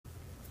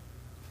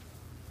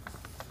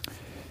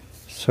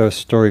So, a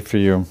story for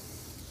you.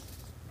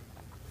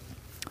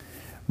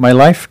 My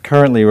life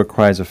currently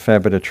requires a fair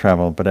bit of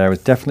travel, but I was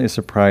definitely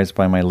surprised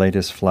by my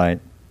latest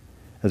flight,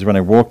 as when I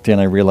walked in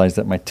I realized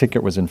that my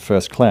ticket was in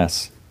first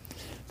class.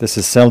 This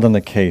is seldom the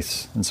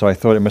case, and so I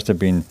thought it must have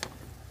been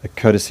a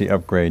courtesy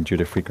upgrade due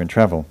to frequent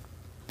travel.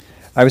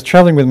 I was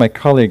traveling with my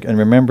colleague, and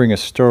remembering a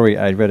story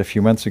I'd read a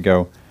few months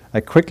ago,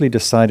 I quickly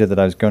decided that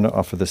I was going to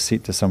offer the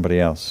seat to somebody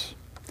else.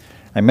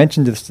 I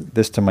mentioned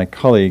this to my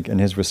colleague, and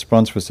his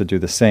response was to do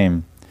the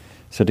same.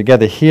 So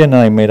together he and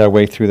I made our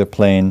way through the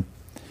plane,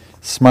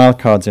 smile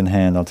cards in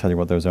hand, I'll tell you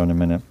what those are in a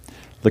minute,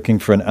 looking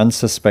for an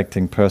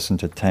unsuspecting person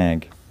to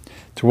tag.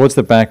 Towards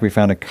the back we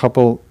found a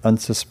couple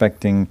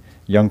unsuspecting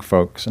young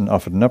folks and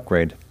offered an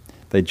upgrade.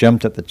 They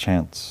jumped at the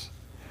chance.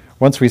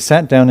 Once we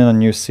sat down in a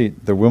new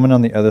seat, the woman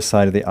on the other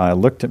side of the aisle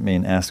looked at me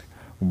and asked,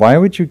 "Why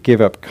would you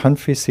give up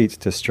comfy seats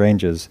to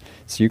strangers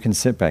so you can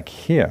sit back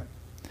here?"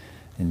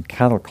 "In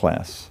cattle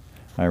class,"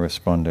 I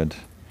responded.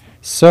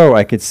 So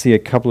I could see a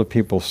couple of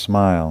people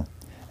smile.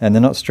 And they're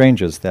not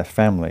strangers, they're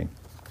family.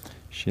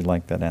 She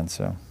liked that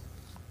answer.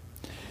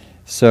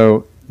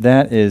 So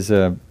that is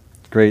a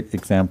great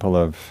example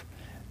of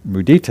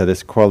mudita,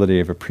 this quality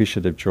of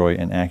appreciative joy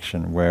in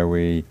action, where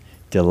we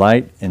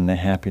delight in the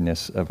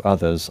happiness of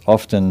others,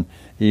 often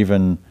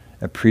even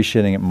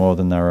appreciating it more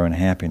than our own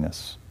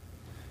happiness.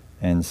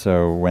 And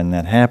so when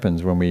that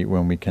happens, when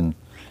we can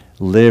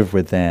live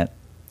with that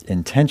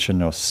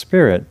intention or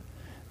spirit,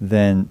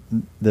 then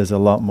there's a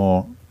lot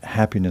more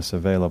happiness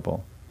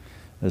available.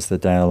 As the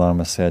Dalai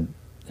Lama said,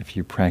 if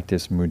you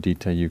practice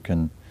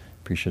mudita,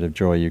 appreciative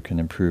joy, you can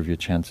improve your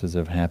chances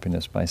of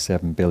happiness by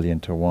 7 billion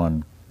to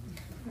 1.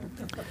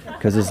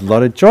 Because there's a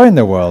lot of joy in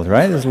the world,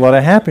 right? There's a lot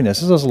of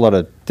happiness. There's also a lot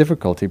of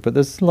difficulty, but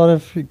there's a lot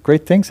of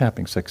great things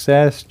happening.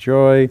 Success,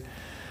 joy,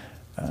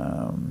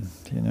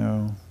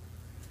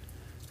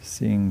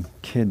 seeing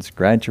kids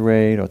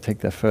graduate or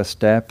take their first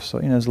steps. So,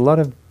 there's a lot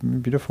of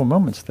beautiful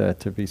moments there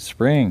to be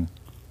spring,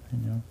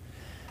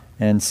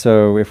 And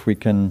so if we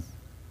can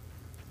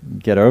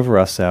get over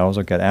ourselves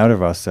or get out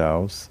of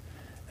ourselves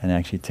and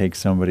actually take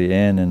somebody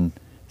in and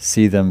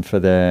see them for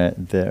their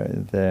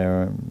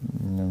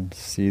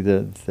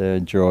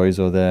joys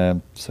or their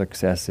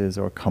successes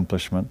or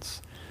accomplishments,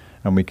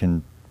 and we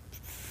can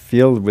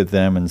feel with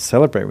them and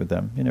celebrate with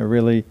them,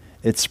 really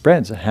it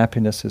spreads.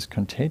 Happiness is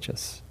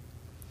contagious.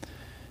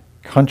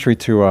 Contrary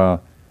to our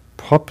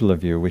popular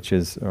view, which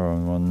is, or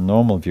a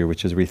normal view,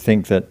 which is we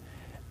think that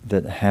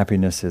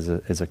happiness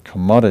is a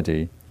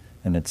commodity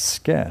and it's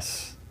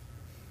scarce.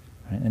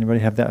 Anybody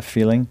have that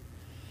feeling?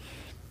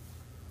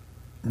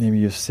 Maybe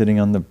you're sitting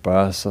on the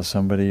bus or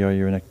somebody, or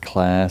you're in a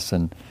class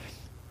and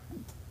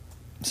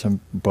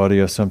somebody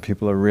or some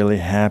people are really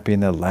happy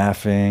and they're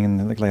laughing and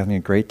they look like having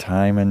a great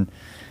time, and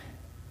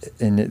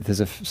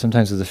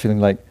sometimes there's a feeling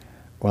like,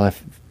 well,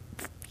 if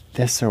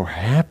they're so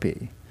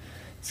happy,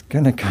 it's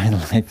going to kind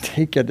of like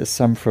take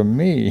some from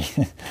me.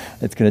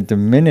 It's going to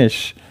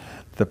diminish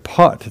the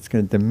pot. It's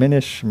going to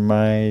diminish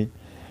my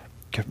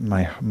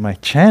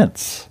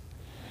chance.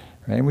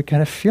 Right? And we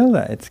kind of feel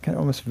that. It's kind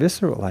of almost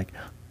visceral, like,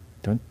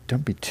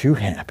 don't be too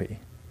happy.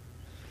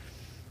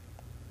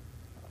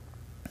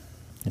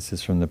 This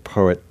is from the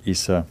poet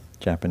Issa,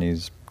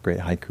 Japanese great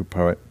haiku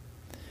poet.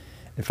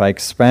 If I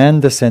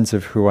expand the sense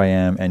of who I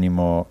am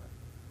anymore,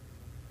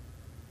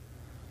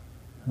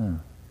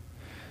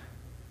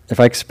 if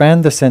I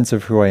expand the sense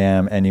of who I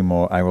am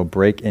anymore, I will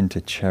break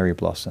into cherry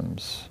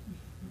blossoms.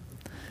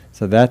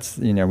 So that's,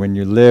 when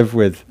you live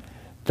with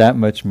that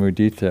much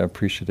mudita,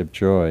 appreciative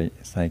joy,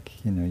 it's like,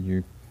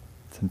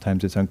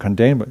 sometimes it's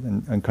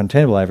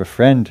uncontainable. I have a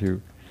friend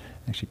who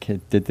actually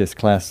did this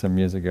class some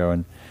years ago,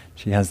 and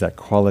she has that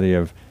quality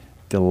of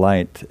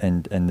delight,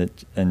 and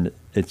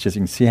it's just,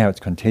 you can see how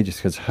it's contagious,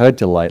 because her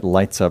delight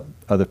lights up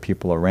other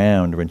people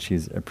around when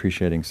she's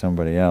appreciating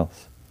somebody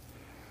else.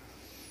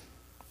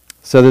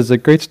 So there's a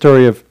great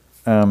story of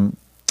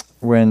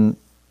when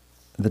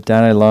the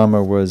Dalai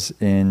Lama was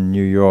in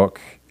New York.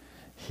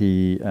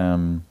 He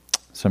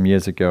some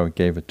years ago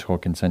gave a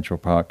talk in Central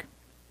Park.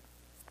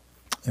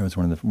 It was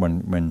when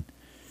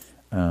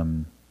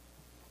I'm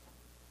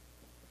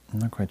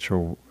not quite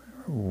sure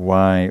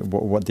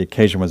what the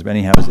occasion was, but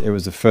anyhow, it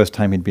was the first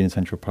time he'd been in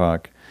Central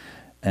Park,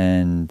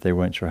 and they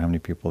weren't sure how many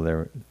people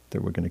that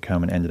were going to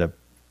come, and ended up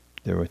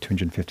there were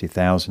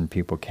 250,000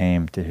 people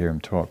came to hear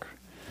him talk,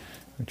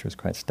 which was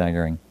quite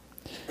staggering.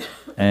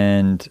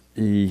 And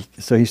he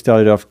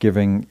started off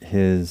giving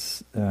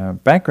his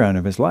background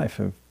of his life,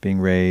 of being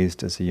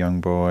raised as a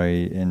young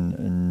boy in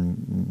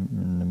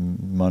a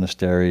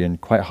monastery in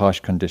quite harsh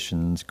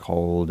conditions,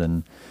 cold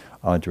and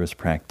arduous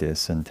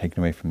practice, and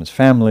taken away from his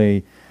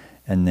family,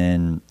 and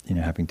then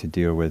having to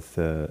deal with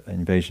the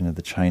invasion of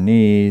the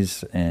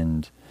Chinese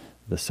and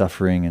the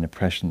suffering and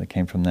oppression that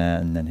came from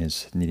that, and then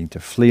his needing to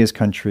flee his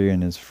country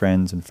and his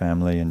friends and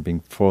family, and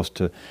being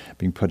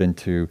put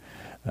into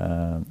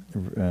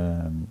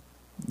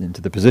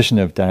the position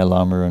of Dalai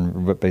Lama,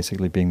 and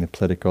basically being the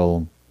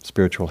political,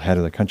 spiritual head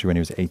of the country when he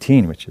was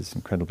 18, which is an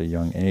incredibly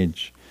young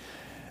age.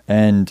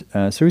 And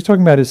so he's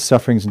talking about his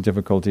sufferings and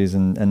difficulties,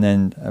 and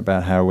then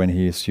about how when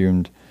he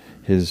assumed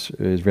his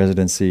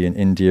residency in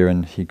India,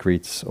 and he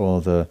greets all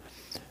the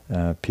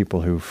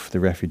people the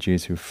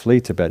refugees who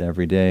flee Tibet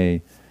every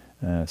day,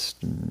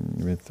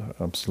 with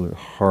absolute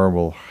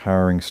horrible,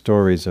 harrowing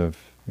stories of,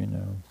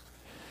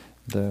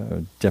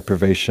 the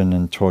deprivation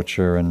and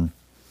torture, and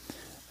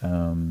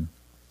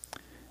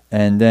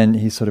then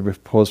he sort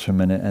of paused for a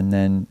minute, and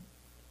then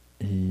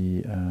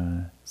he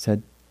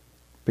said,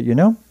 "But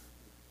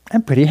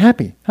I'm pretty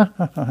happy."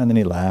 And then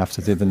he laughed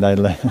as if the night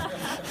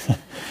laughed.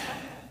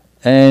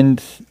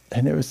 And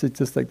it was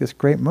just like this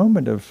great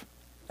moment of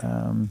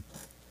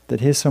that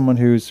here's someone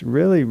who's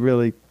really,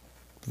 really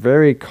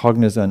very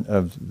cognizant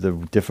of the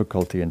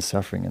difficulty and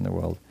suffering in the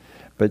world,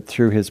 but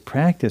through his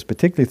practice,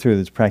 particularly through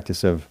his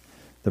practice of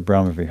the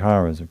Brahma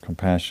Viharas, of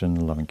compassion,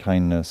 loving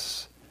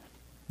kindness,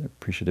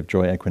 appreciative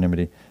joy,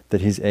 equanimity,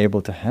 that he's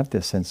able to have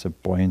this sense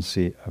of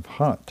buoyancy of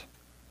heart.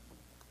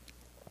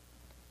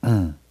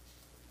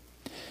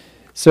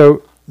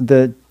 So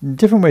the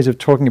different ways of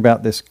talking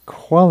about this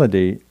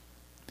quality,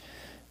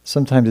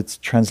 sometimes it's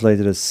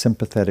translated as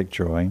sympathetic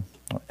joy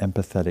or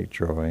empathetic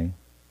joy.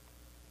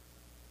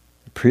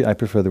 I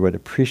prefer the word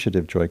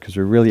appreciative joy, because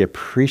we're really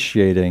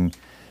appreciating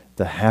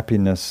the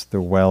happiness, the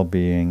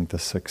well-being, the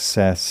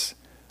success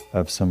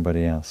of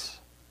somebody else.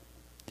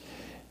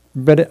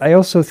 But I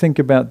also think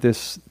about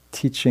this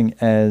teaching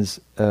as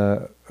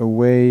a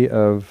way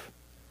of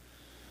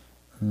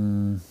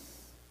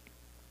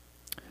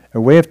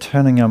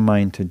turning our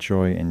mind to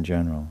joy in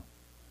general.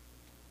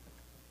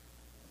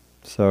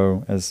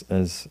 So,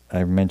 as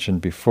I mentioned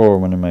before,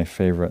 one of my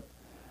favorite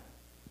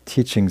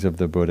teachings of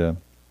the Buddha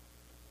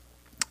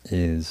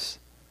is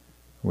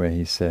where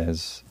he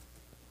says,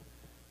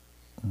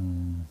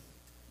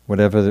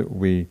 whatever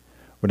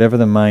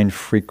the mind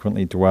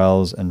frequently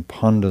dwells and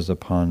ponders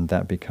upon,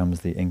 that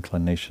becomes the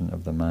inclination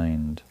of the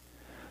mind.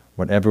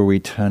 Whatever we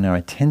turn our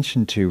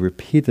attention to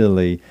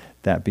repeatedly,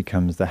 that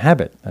becomes the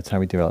habit. That's how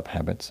we develop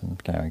habits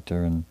and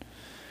character.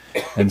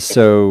 And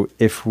so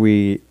if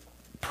we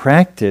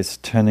practice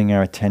turning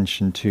our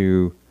attention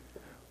to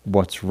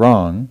what's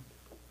wrong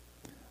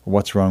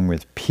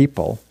with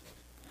people,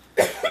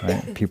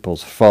 right?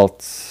 People's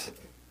faults,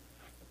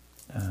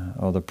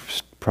 or the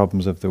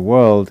problems of the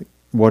world,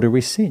 what do we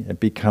see? It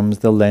becomes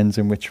the lens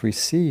in which we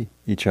see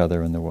each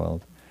other in the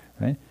world,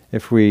 right?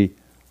 If we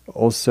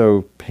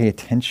also pay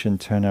attention,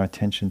 turn our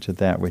attention to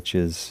that which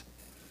is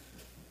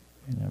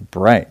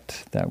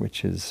bright, that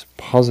which is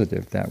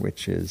positive, that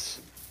which is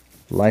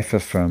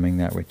life-affirming,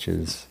 that which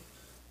is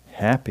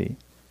happy,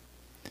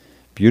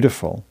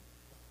 beautiful,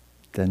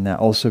 then that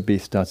also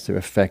starts to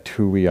affect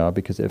who we are,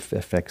 because it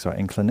affects our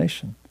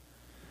inclination.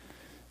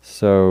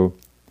 So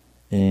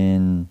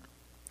in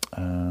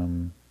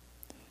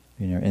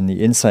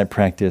the insight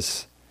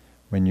practice,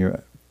 when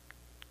you're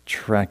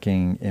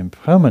tracking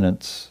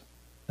impermanence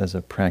as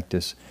a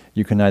practice,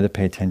 you can either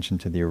pay attention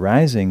to the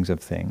arisings of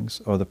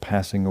things or the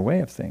passing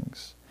away of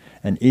things.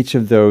 And each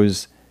of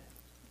those,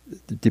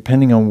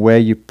 depending on where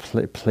you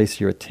place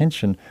your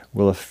attention,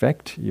 will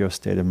affect your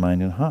state of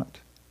mind and heart.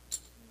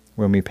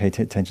 When we pay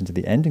attention to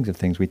the endings of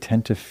things, we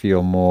tend to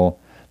feel more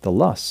the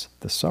loss,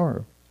 the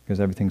sorrow,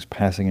 because everything's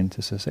passing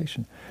into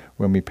cessation.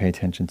 When we pay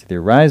attention to the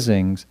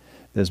arisings,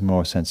 there's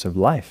more sense of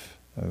life,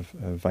 of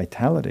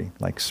vitality,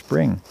 like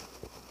spring.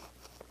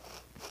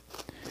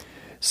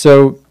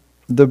 So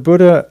the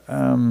Buddha,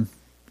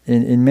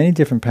 in many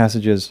different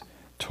passages,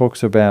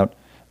 talks about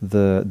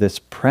this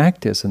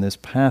practice and this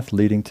path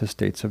leading to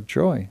states of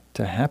joy,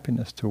 to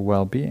happiness, to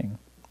well-being,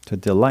 to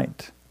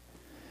delight.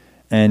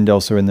 And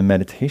also in the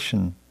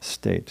meditation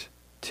state,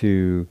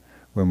 to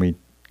when we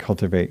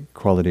cultivate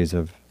qualities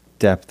of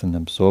depth and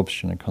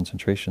absorption and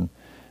concentration,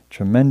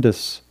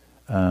 tremendous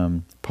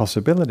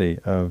possibility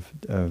of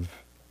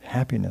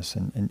happiness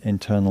and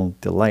internal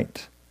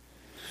delight.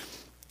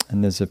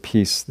 And there's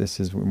this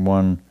is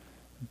one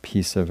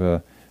piece of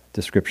a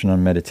description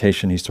on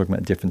meditation. He's talking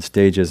about different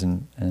stages,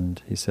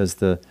 and he says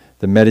the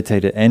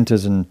meditator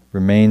enters and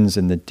remains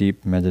in the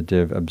deep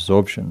meditative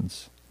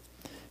absorptions.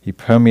 He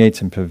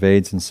permeates and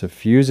pervades and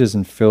suffuses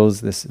and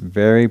fills this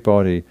very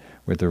body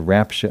with the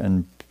rapture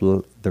and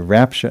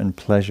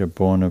pleasure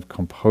born of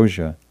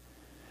composure.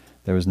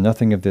 There is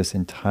nothing of this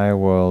entire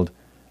world.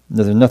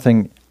 There's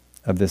nothing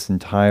of this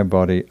entire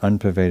body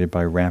unpervaded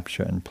by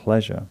rapture and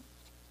pleasure.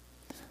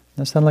 Does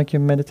that sound like your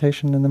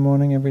meditation in the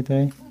morning every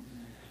day?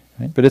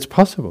 Right? But it's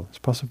possible. It's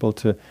possible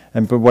to.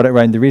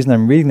 The reason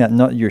I'm reading that,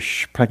 not your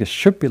practice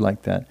should be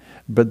like that,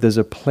 but there's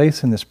a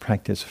place in this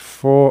practice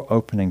for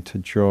opening to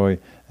joy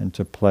and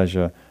to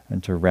pleasure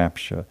and to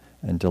rapture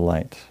and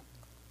delight.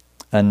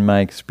 And my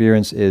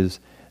experience is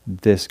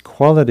this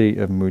quality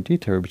of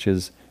mudita, which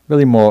is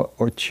really more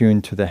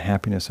attuned to the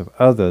happiness of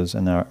others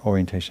and our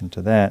orientation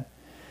to that.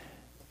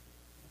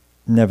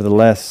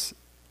 Nevertheless,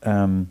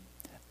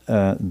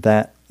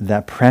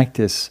 that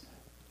practice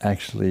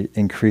actually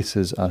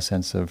increases our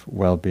sense of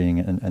well-being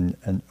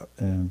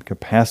and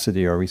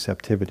capacity or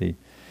receptivity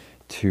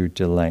to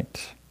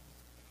delight.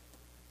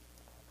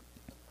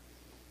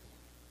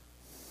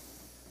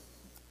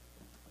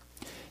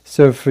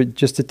 So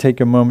just to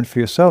take a moment for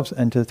yourselves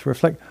and to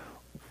reflect,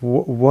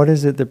 what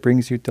is it that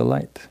brings you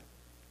delight?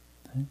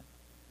 Right?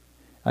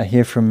 I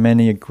hear from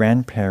many a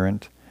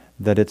grandparent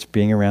that it's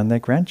being around their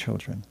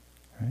grandchildren.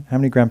 Right? How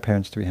many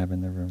grandparents do we have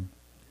in the room?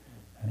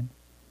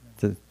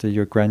 Right? Do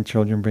your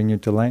grandchildren bring you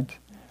delight?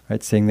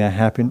 Right, seeing their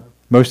happiness.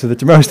 Most of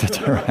the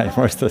right.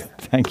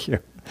 Thank you.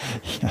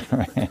 Yeah,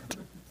 right.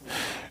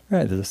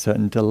 Right. There's a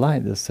certain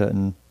delight. There's a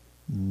certain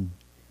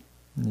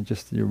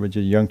with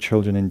your young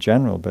children in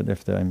general, but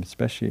if they're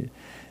especially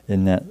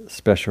in that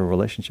special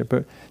relationship.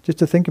 But just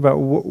to think about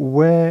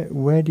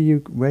where do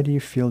you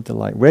feel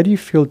delight? Where do you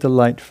feel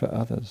delight for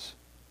others?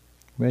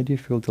 Where do you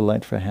feel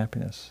delight for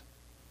happiness?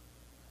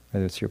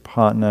 Whether it's your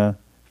partner,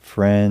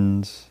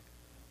 friends,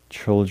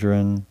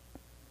 children,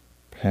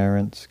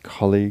 parents,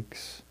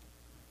 colleagues.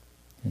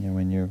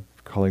 When your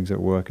colleagues at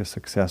work are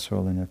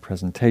successful in a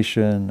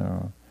presentation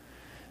or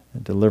a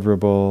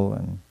deliverable,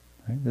 and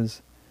right,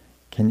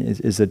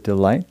 is it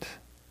delight?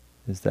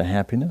 Is there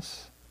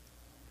happiness,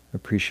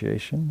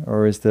 appreciation,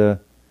 or is there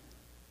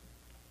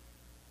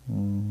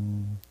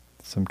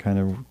some kind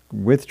of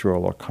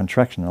withdrawal or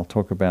contraction? I'll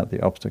talk about the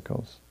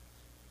obstacles.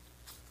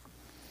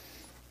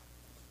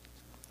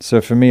 So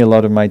for me, a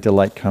lot of my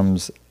delight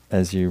comes,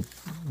 as you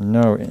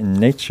know, in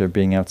nature,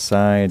 being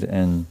outside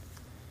and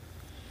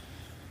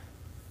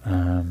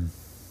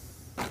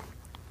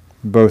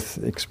both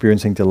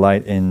experiencing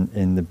delight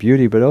in the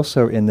beauty, but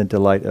also in the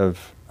delight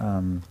of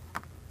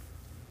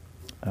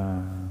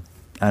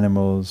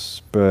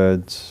animals,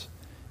 birds.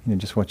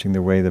 Just watching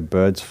the way the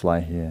birds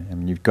fly here. I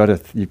mean, you've got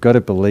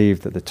to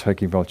believe that the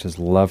turkey vultures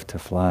love to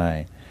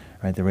fly,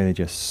 right? The way they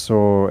just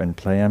soar and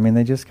play. I mean,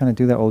 they just kind of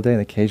do that all day.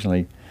 They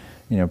occasionally,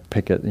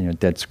 pick a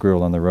dead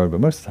squirrel on the road,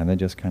 but most of the time they're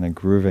just kind of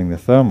grooving the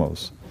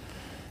thermals.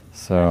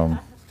 So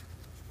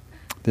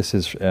this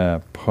is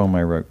a poem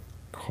I wrote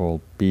called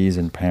Bees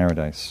in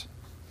Paradise,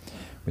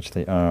 which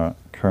they are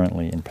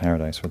currently in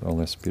paradise with all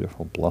this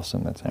beautiful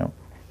blossom that's out.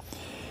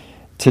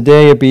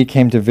 Today a bee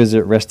came to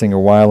visit, resting a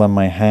while on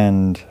my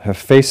hand. Her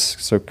face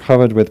so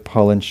covered with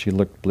pollen she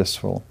looked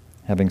blissful,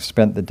 having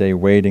spent the day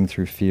wading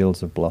through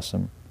fields of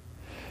blossom.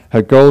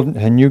 Her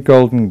new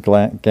golden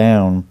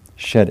gown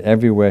shed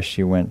everywhere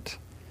she went,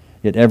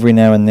 yet every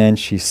now and then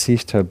she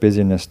ceased her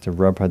busyness to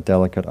rub her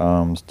delicate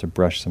arms to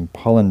brush some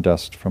pollen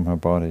dust from her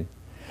body,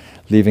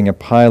 leaving a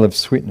pile of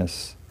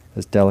sweetness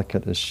as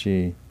delicate as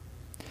she.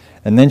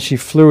 And then she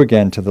flew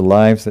again to the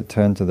lives that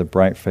turned to the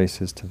bright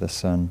faces to the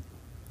sun,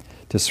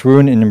 to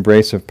swoon in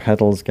embrace of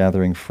petals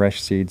gathering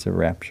fresh seeds of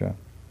rapture.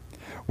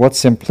 What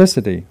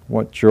simplicity,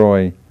 what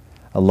joy,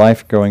 a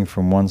life going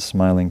from one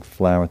smiling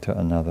flower to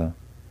another.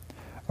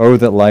 Oh,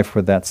 that life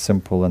were that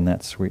simple and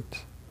that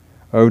sweet.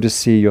 Oh, to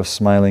see your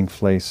smiling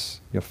face,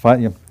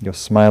 your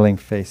smiling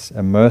face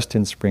immersed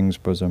in spring's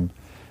bosom,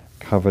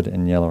 covered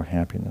in yellow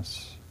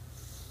happiness.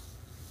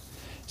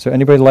 So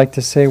anybody like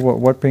to say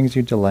what brings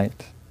you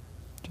delight?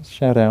 Just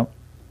shout out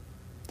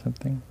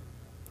something.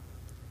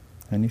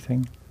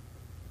 Anything?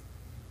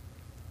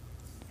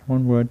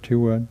 One word, 2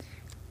 words.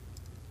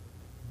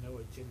 No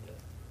agenda.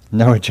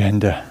 No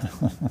agenda.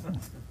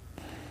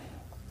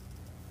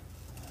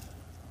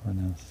 What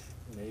else?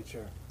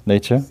 Nature.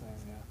 Nature? Same,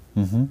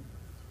 yeah. Mm-hmm.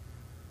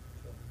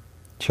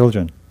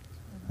 Children.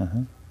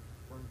 Uh-huh.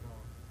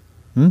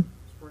 Springtime.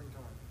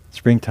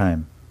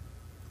 Springtime.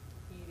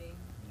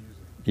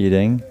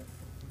 Eating.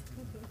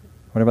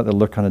 What about the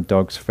look on a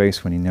dog's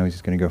face when he knows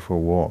he's going to go for a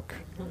walk?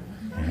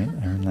 Right?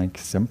 And like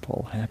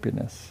simple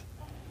happiness.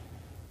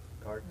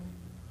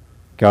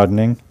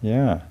 Gardening,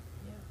 yeah.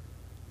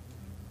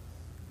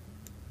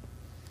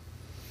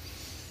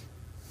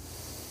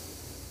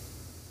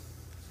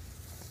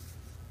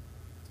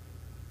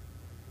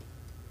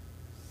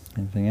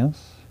 Anything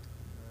else?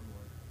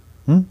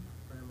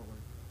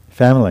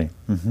 Family.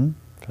 Mm-hmm.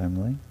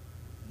 Family.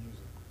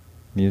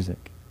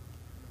 Music.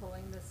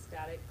 Pulling the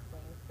static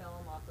cling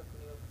film off of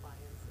new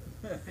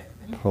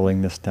appliances.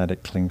 Pulling the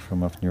static cling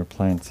film off new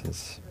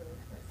appliances.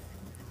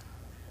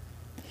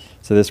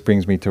 So this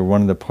brings me to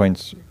one of the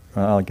points.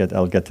 I'll get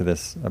to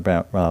this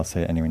about. Well, I'll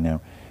say it anyway now.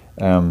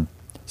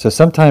 So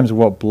sometimes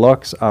what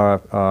blocks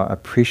our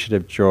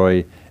appreciative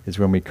joy is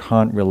when we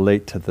can't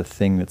relate to the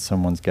thing that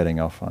someone's getting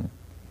off on.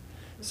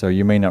 So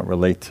you may not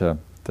relate to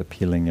the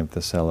peeling of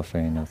the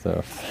cellophane of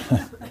the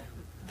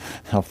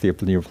of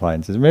the new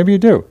appliances. Maybe you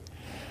do.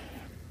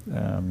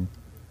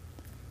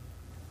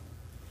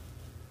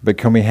 But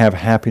can we have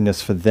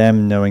happiness for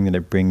them, knowing that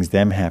it brings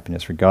them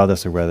happiness,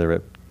 regardless of whether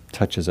it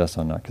touches us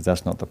or not? Because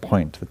that's not the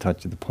point.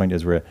 The point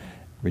is we're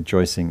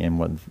rejoicing in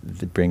what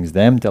brings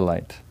them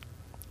delight.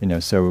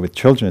 So with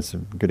children, it's a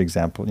good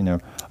example.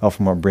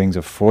 Often what brings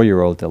a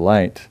 4-year-old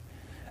delight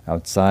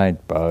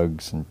outside,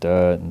 bugs and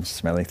dirt and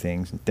smelly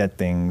things and dead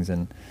things,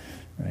 and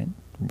right.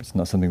 It's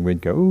not something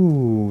we'd go,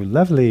 ooh,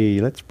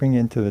 lovely, let's bring it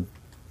into the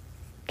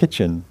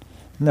kitchen.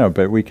 No,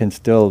 but we can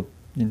still,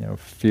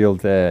 feel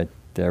their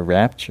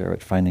rapture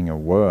at finding a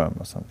worm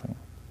or something.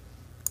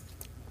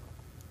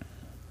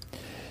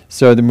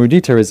 So the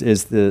mudita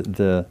is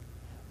the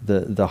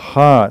the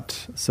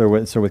heart. So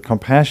with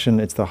compassion,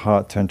 it's the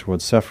heart turned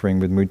towards suffering.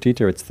 With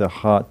mudita, it's the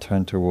heart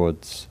turned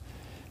towards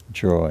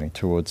joy,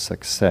 towards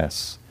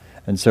success.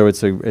 And so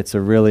it's a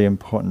really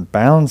important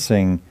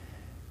balancing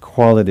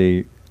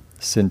quality,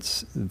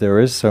 since there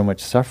is so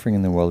much suffering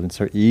in the world, and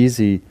so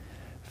easy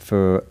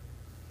for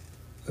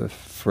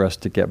us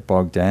to get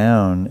bogged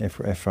down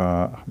if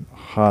our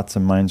hearts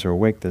and minds are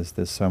awake.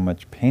 There's so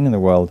much pain in the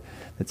world.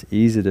 It's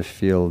easy to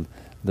feel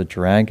the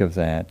drag of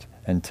that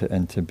and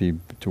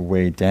to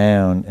weigh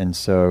down. And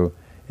so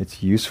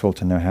it's useful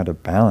to know how to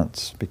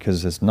balance,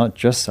 because there's not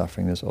just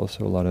suffering. There's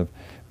also a lot of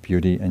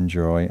beauty and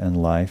joy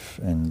and life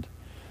and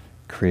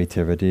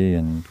creativity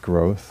and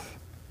growth.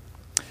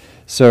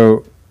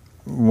 So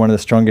one of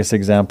the strongest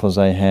examples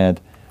I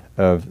had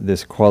of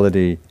this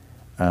quality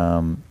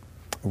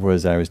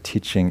was I was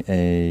teaching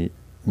a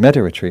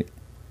metta retreat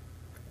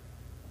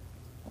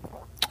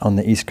on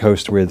the East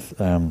Coast with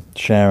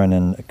Sharon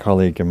and a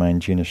colleague of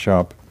mine, Gina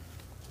Sharp.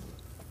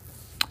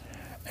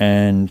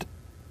 And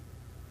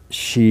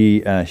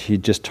she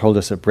just told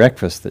us at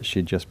breakfast that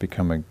she'd just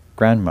become a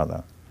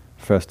grandmother,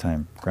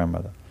 first-time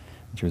grandmother.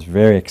 And she was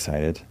very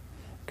excited,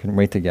 couldn't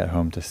wait to get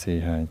home to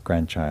see her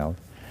grandchild.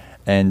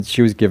 And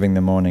she was giving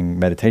the morning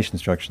meditation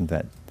instructions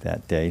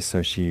that day,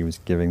 so she was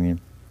giving the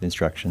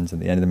instructions. At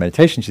the end of the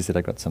meditation, she said,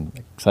 "I got some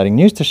exciting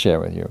news to share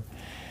with you."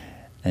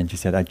 And she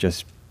said, "I've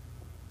just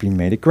been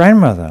made a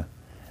grandmother."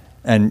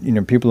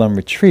 And people on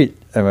retreat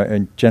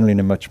are generally in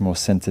a much more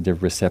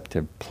sensitive,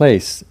 receptive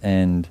place.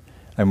 And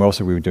we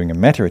were doing a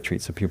metta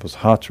retreat, so people's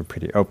hearts were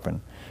pretty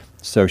open.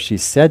 So she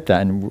said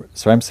that, and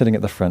so I'm sitting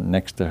at the front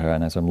next to her,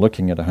 and as I'm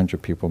looking at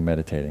 100 people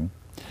meditating,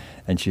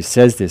 and she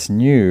says this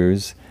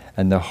news,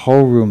 and the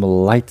whole room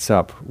lights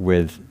up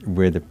with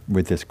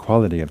this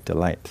quality of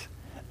delight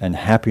and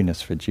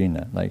happiness for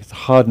Gina. Like, it's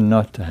hard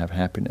not to have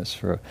happiness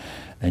for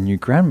a new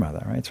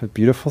grandmother, right? It's a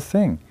beautiful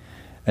thing.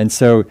 And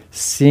so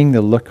seeing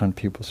the look on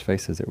people's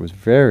faces, it was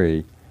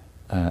very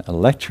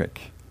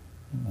electric,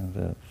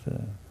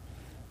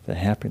 the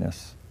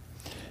happiness.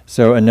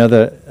 So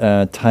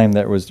another time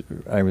that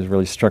I was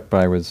really struck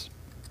by was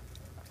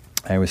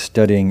I was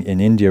studying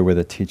in India with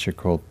a teacher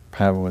called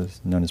was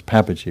known as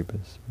Papaji, but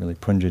it's really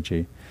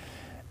Punjaji.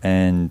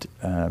 And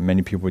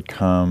many people would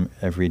come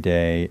every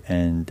day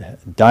and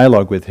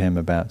dialogue with him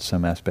about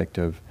some aspect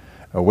of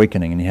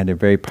awakening. And he had a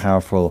very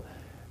powerful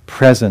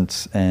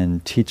presence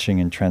and teaching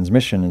and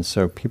transmission. And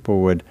so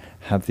people would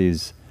have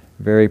these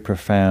very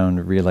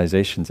profound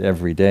realizations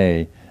every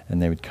day,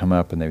 and they would come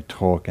up and they would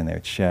talk and they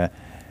would share.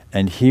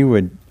 And he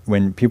would,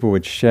 when people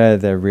would share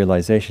their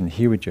realization,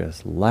 he would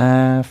just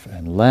laugh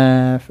and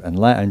laugh and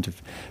laugh and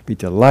just be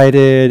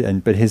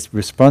delighted. But his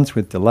response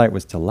with delight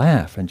was to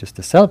laugh and just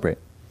to celebrate.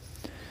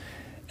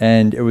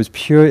 And it was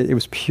pure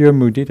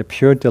mudita,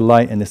 pure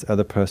delight in this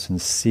other person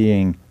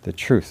seeing the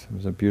truth. It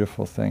was a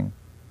beautiful thing.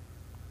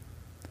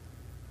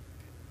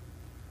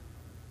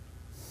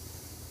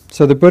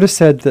 So the Buddha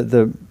said that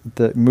the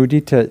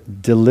mudita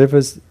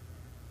delivers.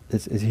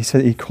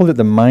 He called it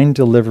the mind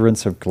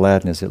deliverance of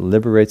gladness. It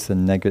liberates the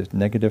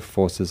negative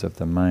forces of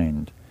the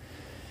mind.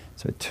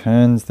 So it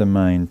turns the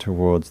mind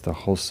towards the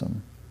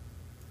wholesome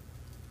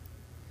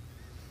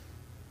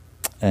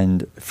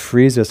and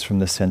frees us from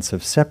the sense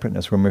of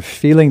separateness. When we're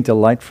feeling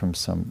delight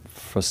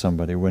for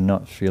somebody, we're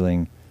not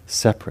feeling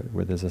separate,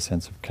 where there's a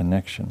sense of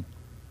connection.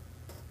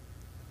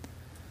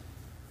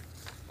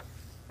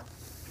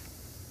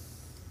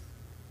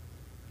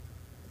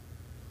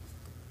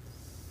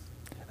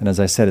 And as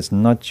I said, it's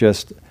not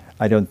just,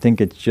 I don't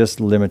think it's just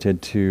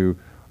limited to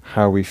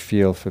how we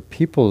feel for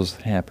people's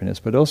happiness,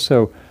 but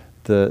also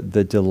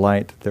the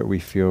delight that we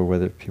feel,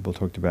 whether people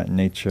talked about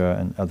nature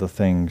and other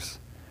things,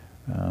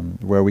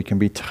 where we can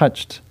be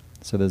touched.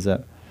 So there's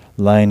that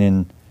line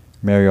in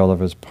Mary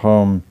Oliver's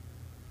poem.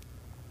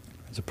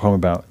 It's a poem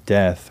about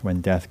death.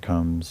 When death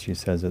comes, she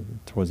says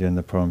towards the end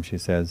of the poem, she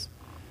says,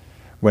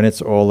 "When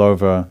it's all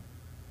over,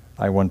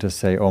 I want to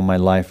say, all my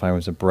life I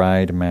was a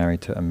bride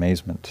married to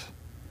amazement.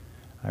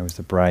 I was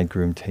the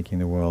bridegroom taking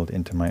the world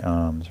into my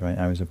arms," right?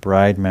 I was a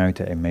bride married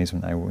to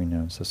amazement.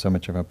 So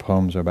much of our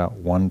poems are about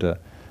wonder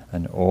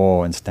and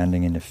awe and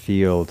standing in a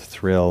field,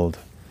 thrilled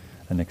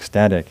and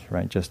ecstatic,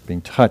 right? Just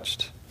being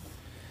touched.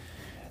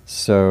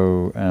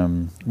 So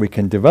we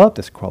can develop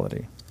this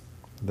quality.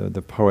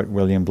 The poet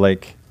William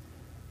Blake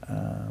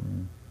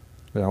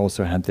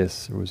also had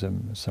this. He was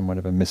somewhat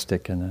of a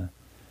mystic and a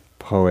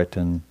poet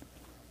and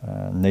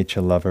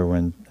nature lover,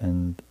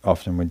 and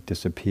often would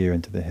disappear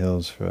into the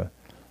hills for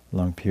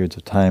long periods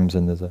of times.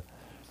 And there's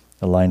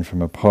a line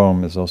from a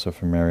poem, is also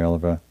from Mary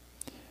Oliver,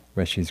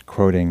 where she's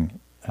quoting,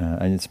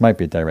 and it might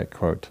be a direct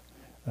quote,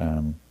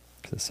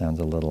 because it sounds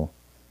a little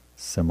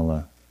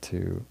similar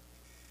to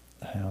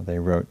how they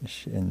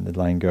wrote. And the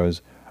line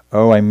goes,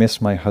 "Oh, I miss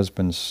my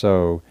husband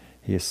so,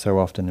 he is so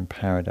often in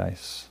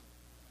paradise."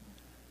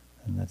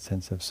 And that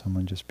sense of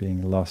someone just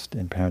being lost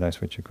in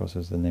paradise, which of course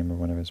is the name of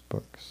one of his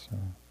books, so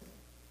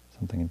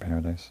something in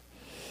paradise.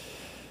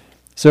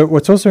 So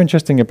what's also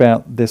interesting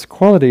about this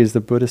quality is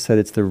the Buddha said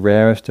it's the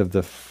rarest of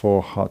the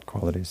four heart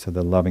qualities. So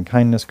the loving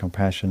kindness,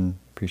 compassion,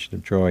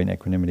 appreciative joy and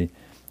equanimity,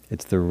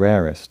 it's the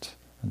rarest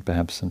and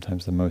perhaps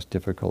sometimes the most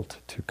difficult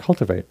to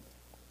cultivate.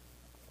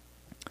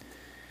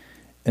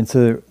 And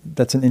so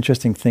that's an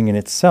interesting thing in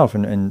itself,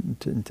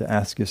 and to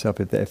ask yourself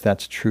if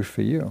that's true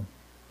for you.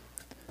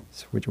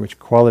 So which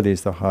quality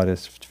is the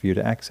hardest for you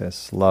to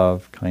access?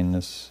 Love,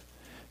 kindness,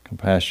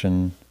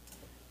 compassion,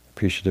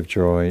 appreciative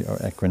joy, or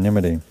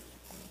equanimity?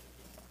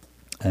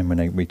 And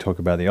when we talk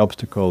about the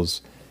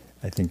obstacles,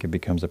 I think it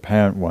becomes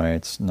apparent why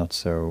it's not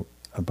so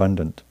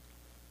abundant.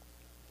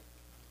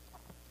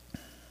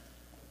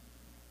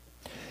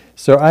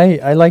 So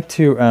I like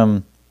to,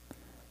 and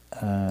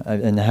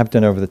have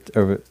done over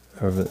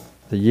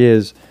the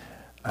years,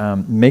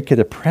 make it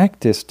a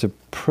practice to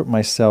put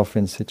myself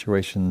in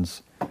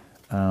situations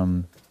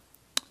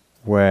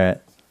where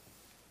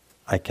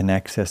I can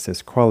access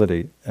this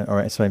quality,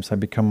 or so I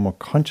become more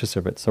conscious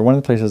of it. So one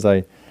of the places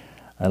I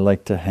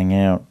like to hang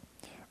out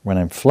when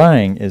I'm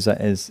flying is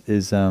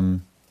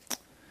and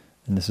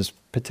this is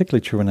particularly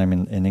true when I'm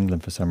in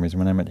England for some reason.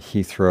 When I'm at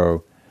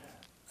Heathrow,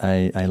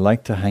 I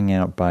like to hang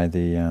out by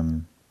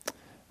the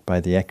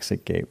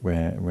exit gate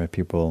where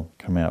people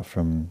come out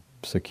from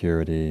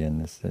security,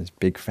 and there's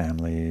big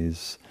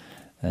families,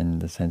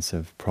 and the sense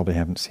of probably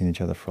haven't seen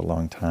each other for a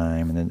long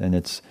time, and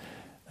it's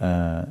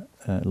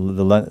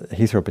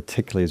Heathrow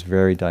particularly is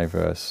very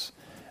diverse,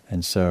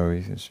 and so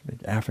there's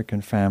big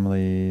African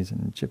families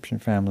and Egyptian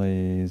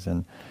families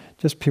and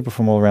just people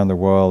from all around the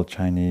world,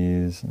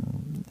 Chinese,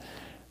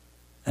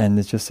 and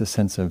there's just a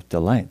sense of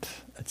delight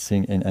at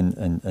seeing,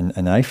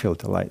 and I feel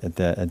delight at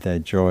their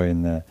joy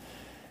and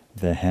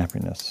their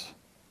happiness.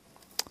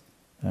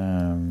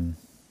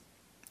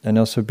 And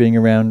also being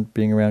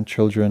around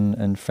children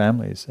and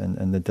families,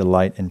 and the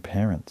delight in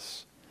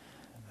parents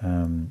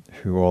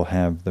who all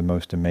have the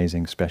most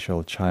amazing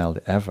special child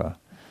ever,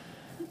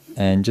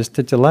 and just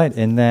to delight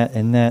in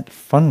that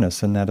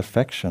funness and that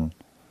affection.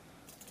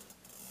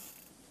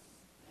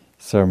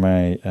 So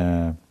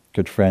my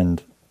good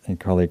friend and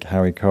colleague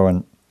Harry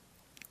Cohen,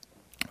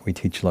 we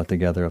teach a lot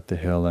together up the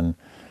hill, and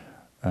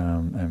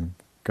I'm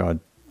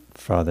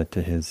godfather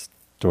to his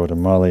daughter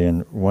Molly.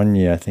 And one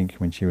year, I think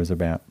when she was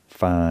about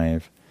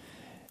 5,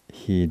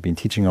 he'd been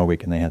teaching all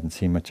week and they hadn't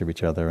seen much of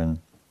each other, and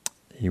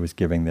he was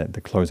giving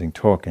the closing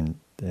talk, and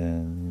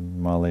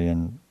Molly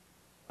and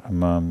her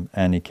mum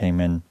Annie came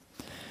in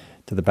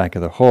to the back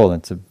of the hall.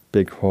 It's a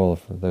big hall,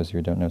 for those of you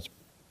who don't know,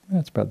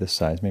 it's about this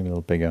size, maybe a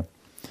little bigger.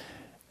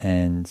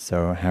 And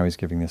so Harry's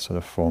giving this sort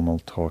of formal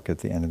talk at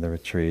the end of the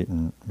retreat,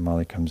 and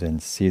Molly comes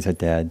in, sees her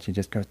dad, she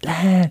just goes,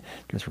 "Dad!"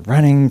 goes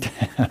running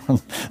down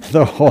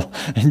the hall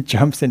and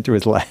jumps into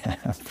his lap.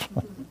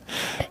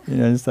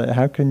 It's like,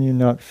 how can you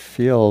not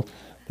feel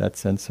that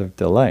sense of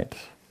delight?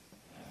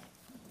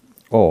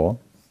 Or,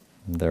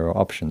 there are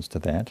options to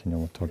that,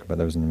 we'll talk about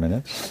those in a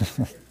minute,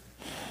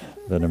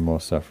 that are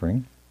more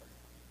suffering.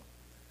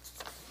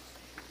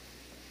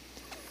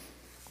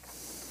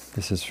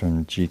 This is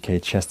from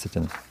G.K.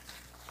 Chesterton.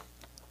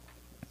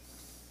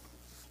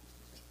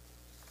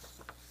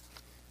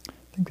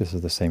 I think this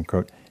is the same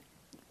quote.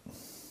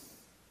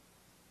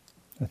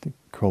 I think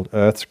called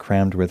Earth's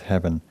Crammed with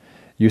Heaven.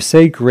 You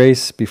say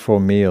grace before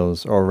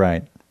meals, all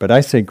right, but I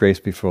say grace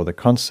before the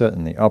concert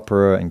and the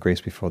opera, and grace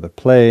before the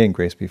play, and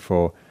grace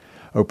before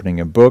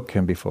opening a book,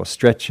 and before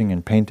stretching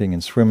and painting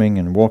and swimming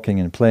and walking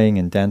and playing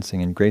and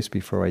dancing, and grace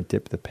before I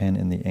dip the pen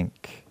in the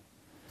ink.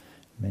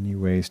 Many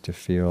ways to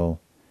feel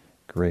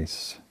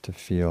grace, to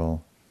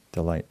feel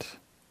delight.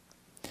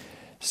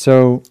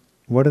 So,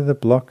 what are the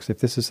blocks? If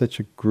this is such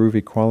a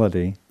groovy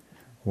quality,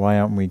 why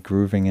aren't we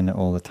grooving in it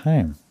all the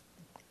time?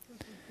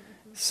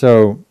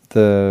 So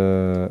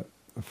the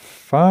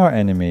far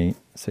enemy,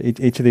 so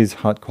each of these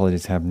heart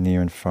qualities have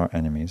near and far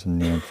enemies and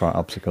near and far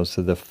obstacles.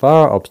 So the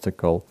far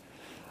obstacle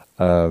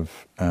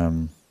of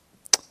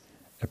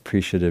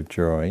appreciative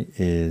joy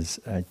is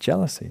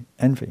jealousy,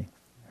 envy,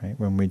 right?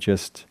 When we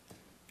just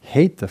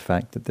hate the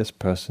fact that this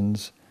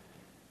person's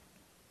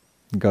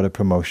got a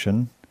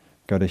promotion,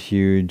 got a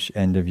huge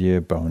end-of-year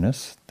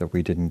bonus that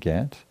we didn't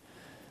get,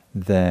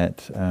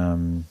 that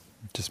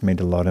just made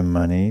a lot of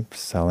money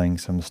selling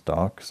some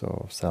stocks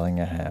or selling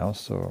a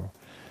house, or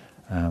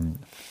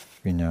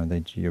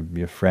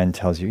your friend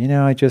tells you,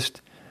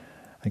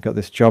 I got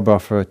this job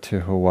offer to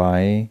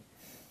Hawaii,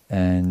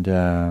 and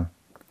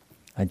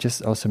I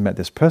just also met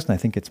this person. I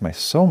think it's my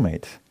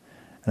soulmate,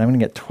 and I'm going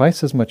to get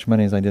twice as much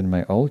money as I did in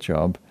my old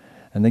job,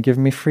 and they're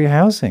giving me free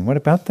housing. What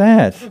about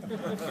that?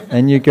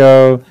 And you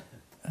go,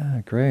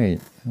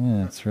 great.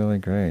 Yeah, it's really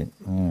great.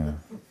 Yeah.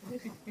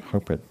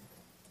 Hope it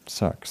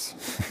sucks.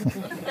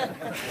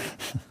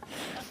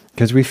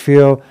 Because we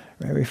feel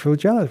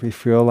jealous. We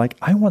feel like,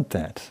 I want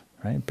that.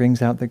 Right? It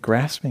brings out the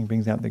grasping,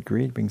 brings out the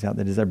greed, brings out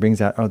the desire,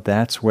 brings out,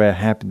 that's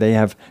where they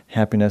have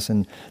happiness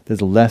and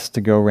there's less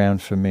to go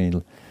around for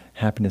me.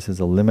 Happiness is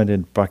a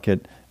limited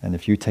bucket, and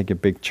if you take a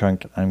big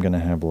chunk, I'm going to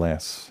have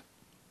less.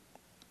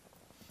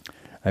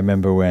 I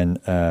remember when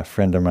a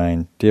friend of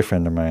mine, dear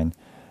friend of mine,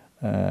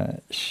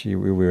 we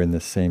were in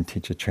the same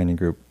teacher training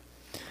group,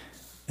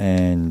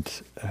 and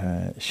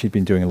she'd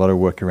been doing a lot of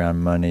work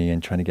around money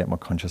and trying to get more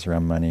conscious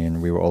around money,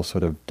 and we were all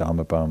sort of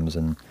Dharma bums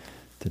and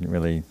didn't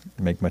really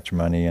make much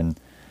money,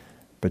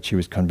 but she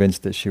was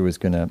convinced that she was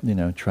going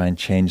to, try and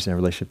change their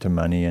relationship to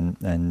money,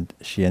 and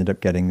she ended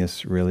up getting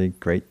this really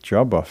great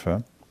job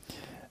offer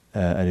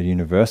at a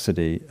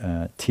university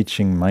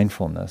teaching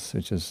mindfulness,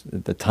 which is,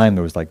 at the time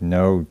there was like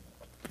no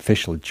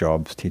official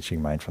jobs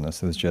teaching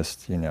mindfulness. It was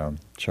just,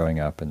 showing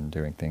up and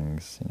doing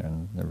things,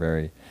 in a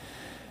very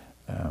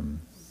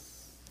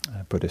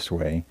Buddhist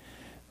way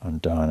on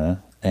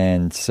Dharma.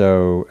 And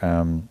so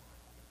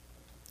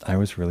I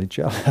was really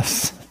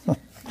jealous.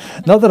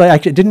 Not that I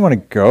actually didn't want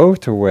to go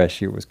to where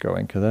she was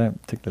going, because I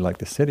don't particularly like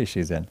the city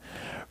she's in.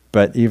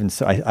 But even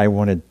so, I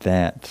wanted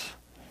that,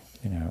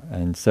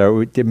 and so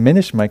it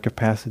diminished my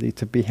capacity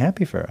to be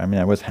happy for her. I mean,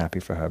 I was happy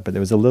for her, but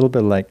there was a little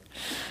bit like,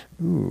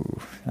 ooh,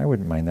 I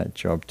wouldn't mind that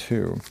job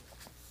too.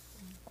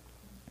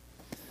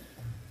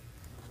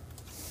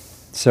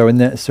 So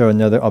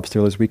another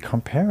obstacle is we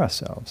compare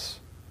ourselves.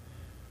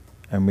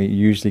 And we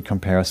usually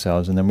compare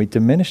ourselves, and then we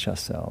diminish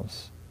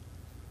ourselves.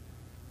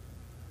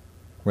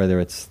 Whether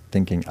it's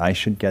thinking, I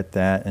should get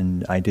that,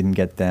 and I didn't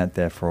get that,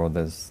 therefore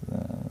there's,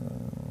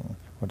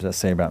 what does that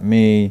say about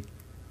me?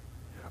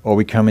 Or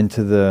we come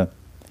into the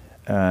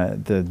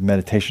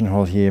meditation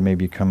hall here,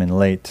 maybe you come in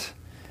late,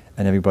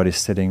 and everybody's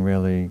sitting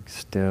really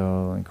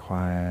still and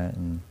quiet,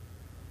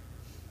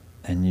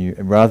 and you,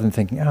 rather than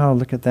thinking, oh,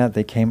 look at that,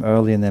 they came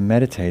early and they're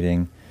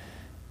meditating,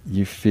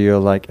 you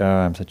feel like, oh,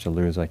 I'm such a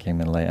loser, I came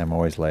in late, I'm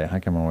always late, how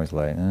come I'm always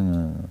late?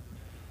 No.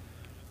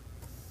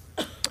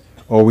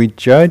 Or we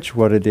judge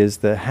what it is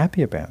they're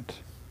happy about.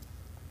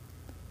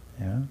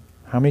 Yeah?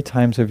 How many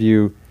times have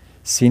you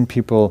seen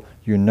people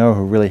who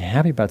are really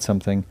happy about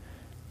something,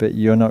 but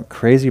you're not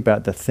crazy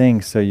about the thing,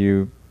 so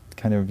you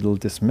kind of a little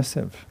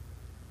dismissive?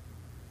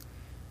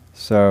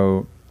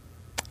 So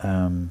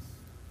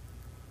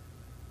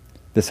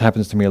this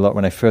happens to me a lot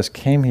when I first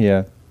came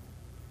here,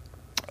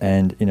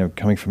 and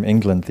coming from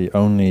England, the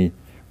only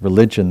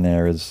religion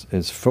there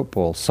is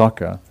football,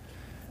 soccer.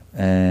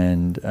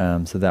 And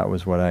so that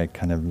was what I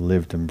kind of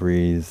lived and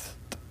breathed,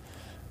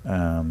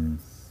 and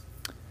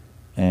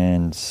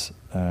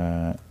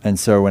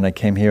so when I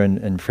came here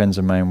and friends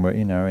of mine were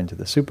into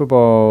the Super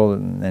Bowl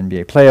and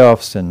NBA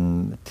playoffs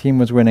and the team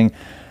was winning,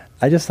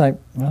 I just I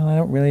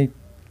don't really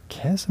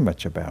care so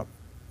much about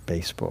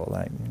baseball.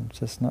 It's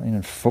just not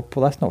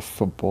football. That's not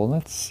football.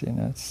 That's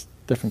it's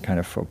a different kind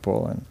of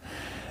football,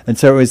 and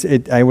so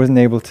I wasn't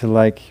able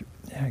to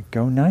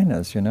go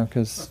Niners,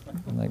 because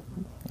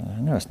I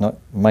know it's not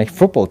my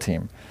football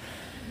team.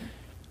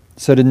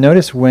 So to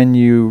notice when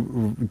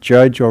you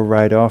judge or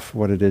write off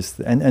what it is,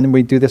 and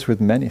we do this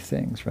with many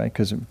things, right?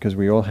 Because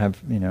we all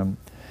have,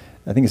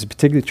 I think it's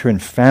particularly true in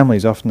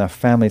families. Often our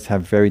families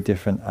have very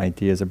different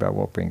ideas about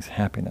what brings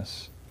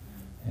happiness,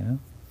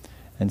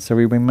 and so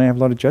we may have a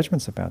lot of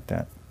judgments about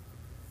that.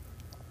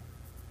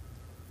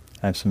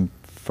 I have some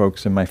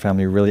folks in my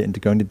family really into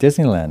going to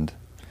Disneyland,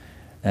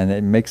 and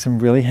it makes them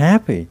really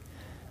happy.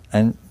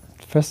 And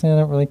personally, I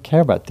don't really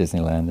care about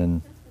Disneyland,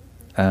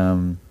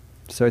 and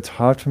so it's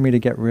hard for me to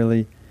get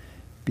really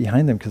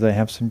behind them because I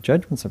have some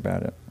judgments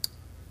about it.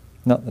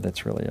 Not that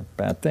it's really a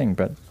bad thing,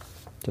 but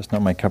just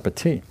not my cup of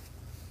tea.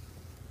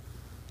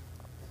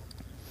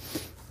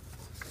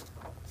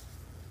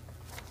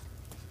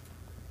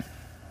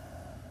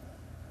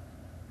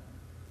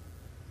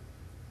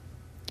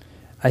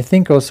 I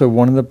think also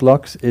one of the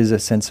blocks is a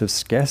sense of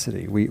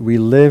scarcity. We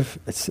live,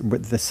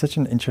 there's such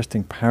an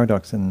interesting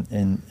paradox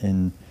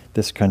in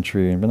this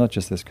country, but not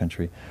just this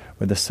country,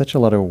 where there's such a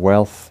lot of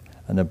wealth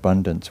and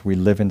abundance. We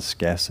live in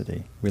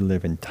scarcity. We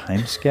live in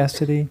time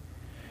scarcity.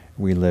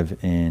 We live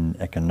in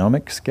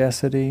economic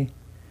scarcity.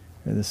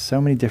 There's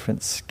so many different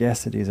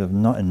scarcities of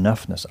not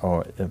enoughness,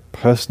 or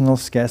personal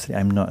scarcity.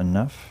 I'm not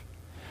enough,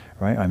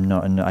 right? I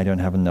don't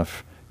have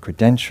enough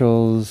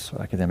credentials,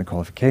 or academic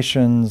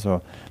qualifications,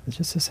 or there's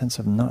just a sense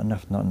of not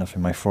enough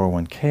in my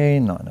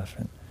 401k, not enough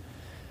in.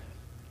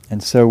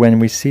 And so when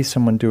we see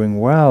someone doing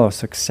well or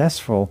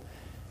successful,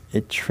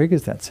 it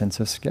triggers that sense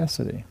of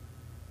scarcity.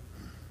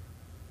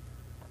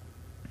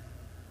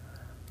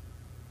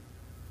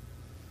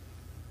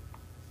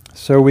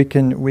 So we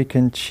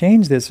can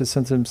change this with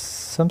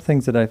some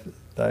things that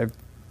I've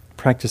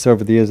practiced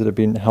over the years that have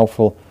been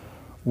helpful.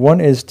 One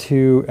is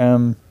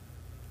to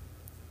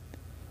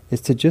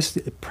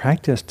just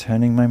practice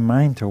turning my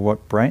mind to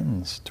what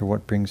brightens, to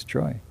what brings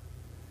joy.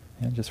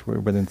 Just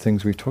within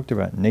things we've talked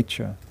about: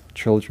 nature,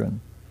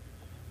 children,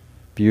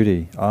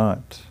 beauty,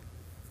 art.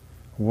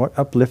 What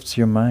uplifts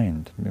your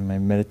mind in my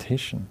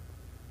meditation?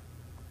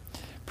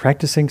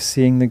 Practicing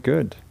seeing the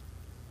good.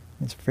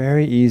 It's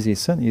very easy,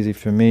 certainly easy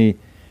for me,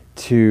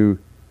 to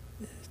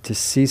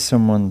see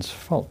someone's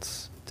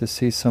faults, to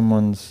see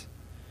someone's,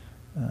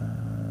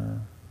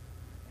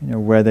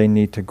 where they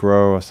need to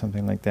grow or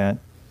something like that,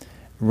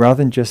 rather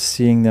than just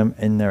seeing them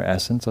in their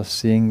essence or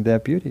seeing their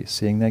beauty,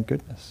 seeing their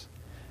goodness.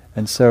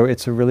 And so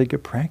it's a really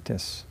good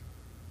practice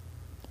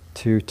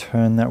to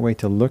turn that way,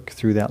 to look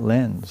through that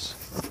lens.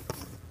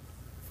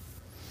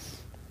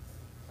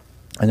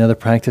 Another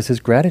practice is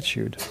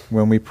gratitude.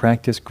 When we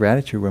practice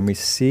gratitude, when we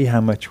see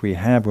how much we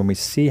have, when we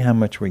see how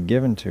much we're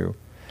given to.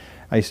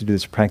 I used to do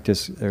this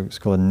practice, it's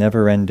called a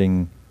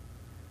never-ending,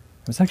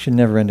 it was actually a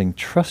never-ending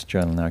trust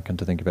journal now I come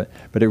to think of it,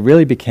 but it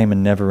really became a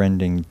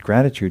never-ending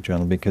gratitude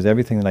journal because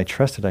everything that I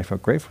trusted I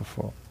felt grateful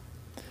for.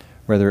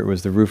 Whether it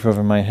was the roof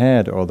over my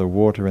head, or the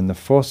water in the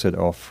faucet,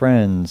 or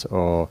friends,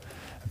 or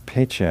a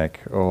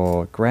paycheck,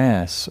 or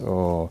grass,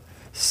 or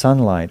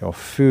sunlight, or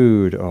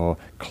food, or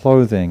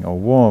clothing, or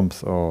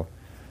warmth, or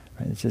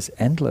right, it's just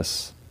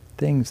endless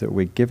things that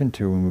we're given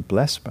to and we're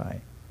blessed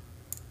by.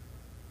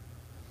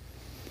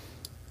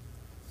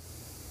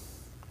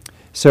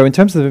 So in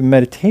terms of the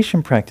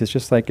meditation practice,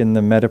 just like in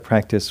the metta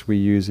practice, we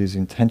use these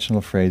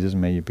intentional phrases,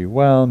 may you be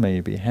well, may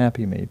you be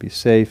happy, may you be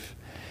safe.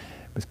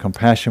 With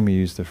compassion, we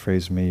use the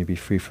phrase, may you be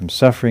free from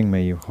suffering,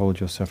 may you hold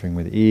your suffering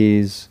with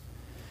ease.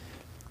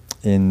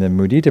 In the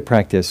mudita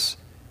practice,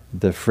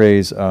 the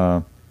phrase,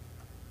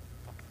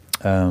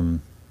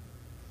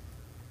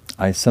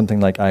 something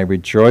like, I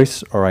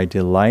rejoice or I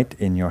delight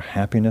in your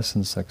happiness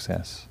and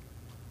success.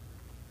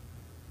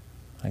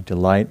 I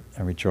delight,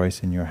 I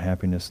rejoice in your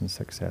happiness and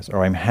success.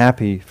 Or I'm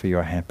happy for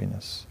your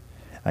happiness.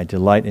 I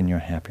delight in your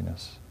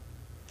happiness.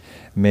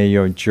 May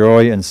your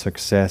joy and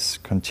success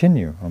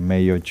continue, or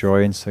may your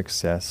joy and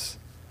success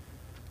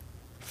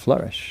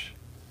flourish,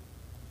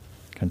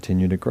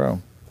 continue to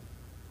grow.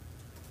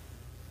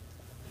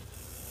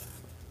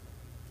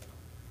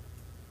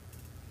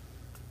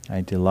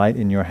 I delight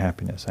in your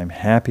happiness. I'm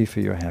happy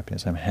for your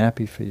happiness. I'm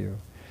happy for you.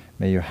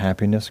 May your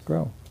happiness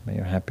grow. May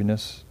your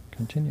happiness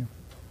continue.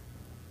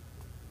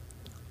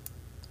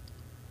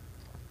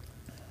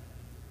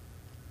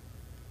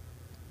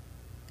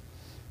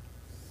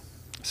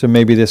 So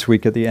maybe this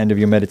week at the end of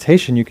your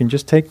meditation, you can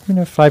just take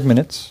 5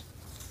 minutes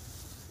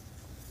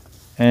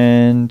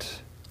and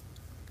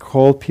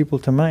call people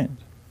to mind.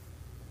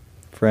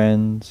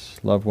 Friends,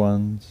 loved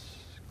ones,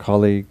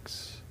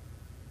 colleagues.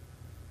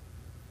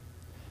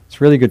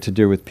 It's really good to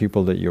do with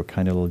people that you're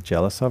kind of a little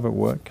jealous of at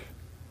work,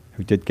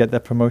 who did get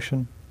that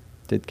promotion,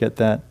 did get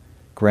that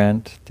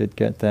grant, did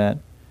get that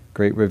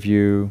great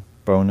review,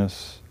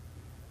 bonus,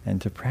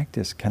 and to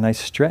practice. Can I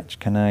stretch?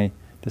 Can I,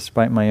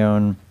 despite my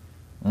own,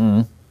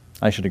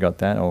 I should have got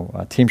that, or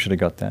our team should have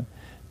got that.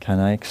 Can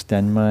I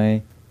extend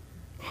my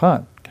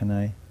heart? Can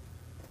I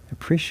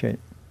appreciate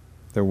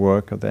their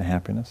work or their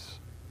happiness?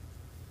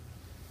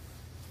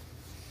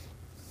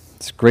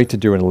 It's great to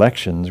do in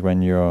elections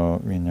when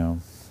your,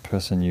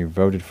 person you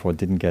voted for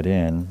didn't get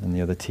in and the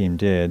other team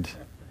did,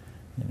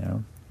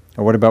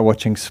 Or what about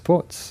watching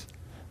sports?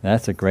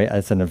 That's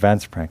an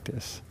advanced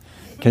practice.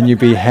 Can you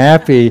be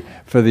happy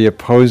for the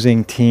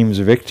opposing team's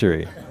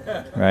victory?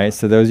 Right?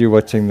 So those of you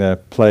watching the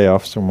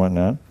playoffs and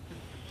whatnot,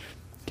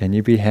 can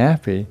you be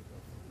happy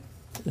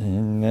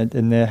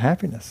in their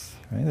happiness?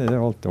 Right? They're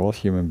all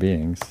human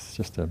beings. It's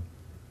just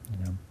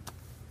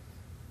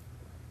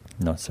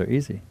not so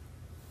easy.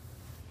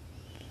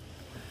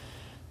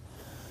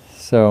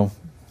 So,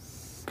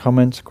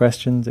 comments,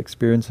 questions,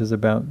 experiences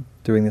about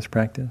doing this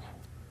practice?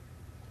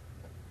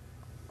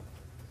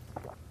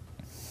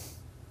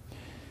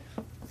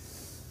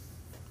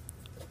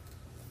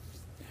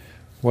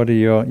 What are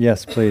your,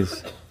 yes,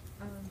 please.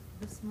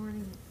 This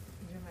morning,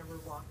 you and I were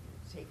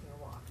taking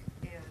a walk,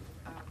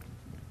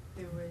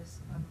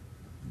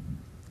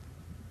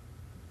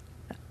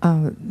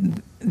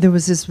 and there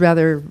was this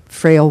rather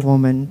frail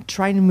woman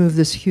trying to move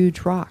this huge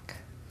rock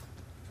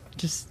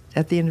just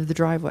at the end of the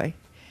driveway.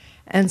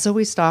 And so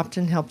we stopped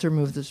and helped her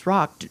move this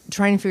rock,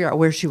 trying to figure out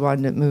where she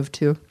wanted it moved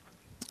to.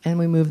 And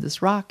we moved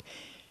this rock.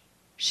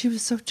 She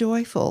was so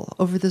joyful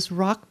over this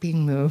rock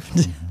being moved.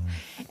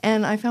 Mm-hmm.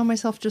 And I found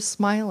myself just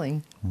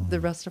smiling the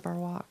rest of our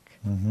walk.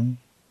 Mm-hmm.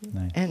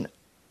 Nice. And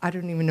I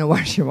don't even know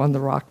why she wanted the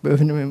rock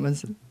moved.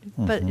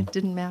 But it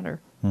didn't matter.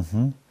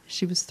 Mm-hmm.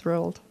 She was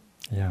thrilled.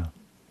 Yeah.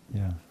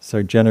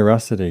 So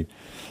generosity,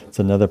 it's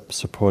another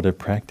supportive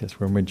practice.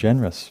 When we're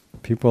generous,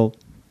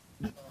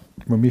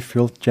 when we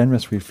feel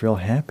generous, we feel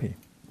happy.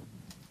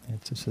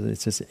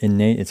 It's just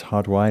innate, it's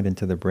hardwired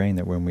into the brain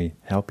that when we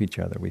help each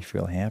other, we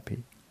feel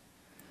happy.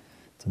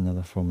 It's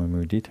another form of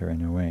mudita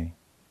in a way.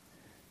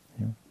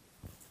 You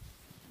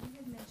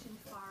had mentioned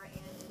far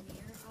and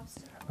near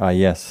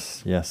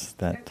obstacles. Yes,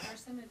 that. Are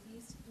some of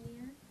these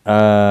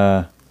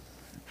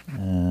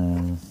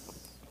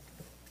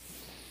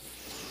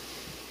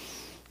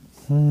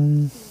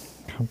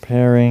near?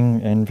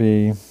 Comparing,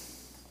 envy,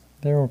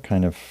 they're all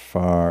kind of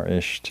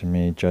far-ish to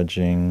me.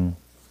 Judging,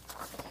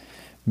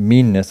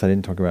 meanness. I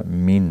didn't talk about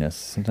meanness.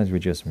 Sometimes we're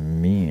just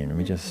mean.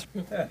 We're just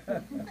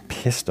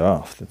pissed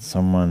off that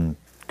someone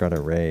got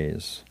a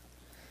raise.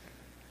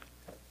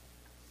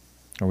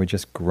 Or we're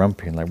just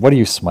grumpy and like, what are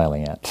you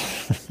smiling at?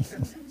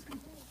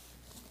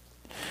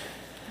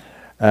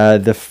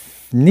 The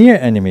near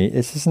enemy,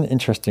 this is an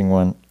interesting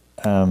one.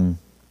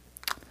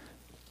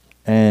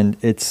 And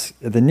it's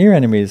the near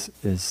enemies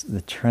is the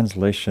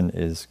translation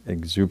is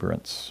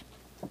exuberance,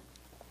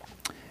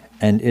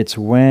 and it's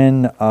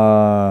when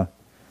our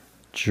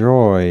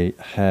joy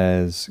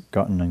has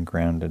gotten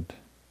ungrounded.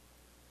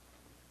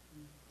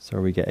 So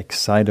we get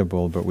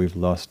excitable, but we've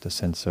lost a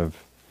sense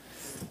of,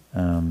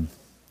 and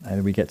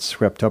we get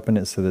swept up in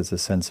it, so there's a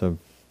sense of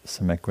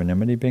some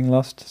equanimity being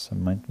lost,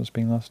 some mindfulness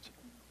being lost.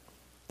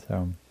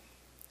 So,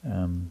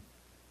 does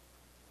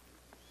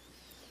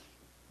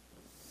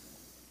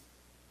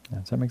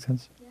that make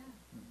sense?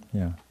 Yeah.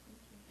 Yeah.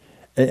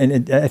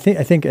 And I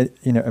think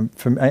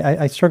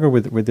I struggle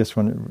with this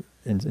one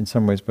in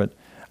some ways, but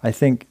I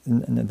think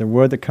the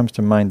word that comes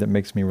to mind that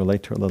makes me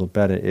relate to it a little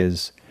better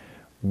is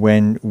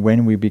when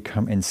we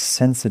become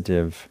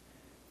insensitive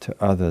to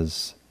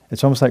others.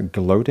 It's almost like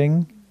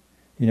gloating,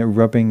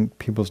 rubbing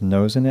people's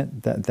nose in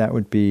it. That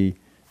would be,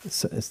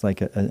 it's like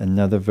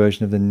another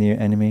version of the near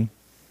enemy.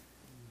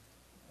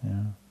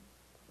 Yeah.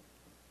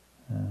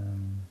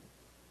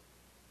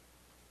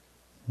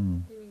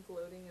 You mean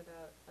gloating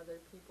about other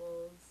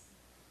people's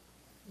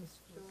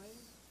joy?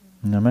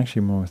 No, I'm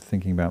actually more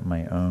thinking about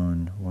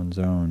one's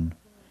own.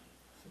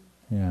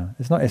 Yeah,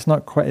 it's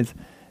not quite.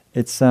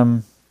 It's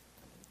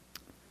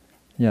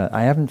yeah.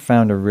 I haven't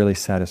found a really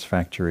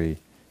satisfactory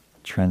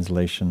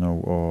translation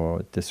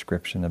or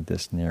description of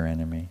this near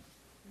enemy,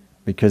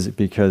 because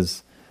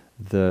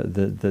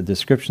the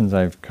descriptions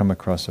I've come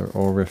across are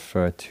all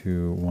refer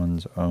to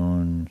one's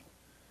own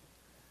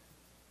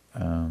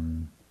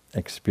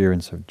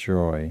experience of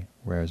joy,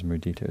 whereas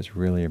mudita is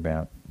really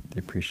about the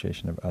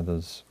appreciation of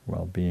others'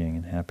 well-being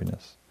and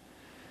happiness.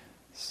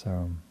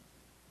 So,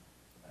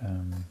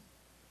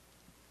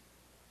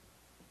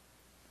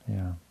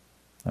 yeah,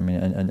 I mean,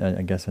 and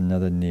I guess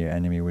another near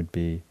enemy would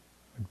be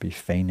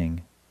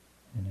feigning,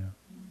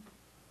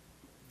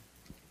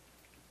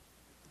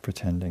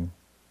 pretending.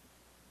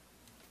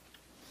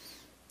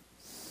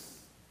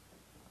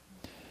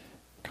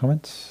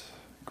 Comments,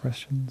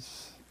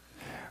 questions?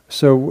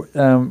 So,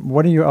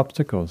 what are your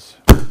obstacles?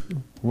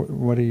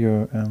 What are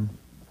your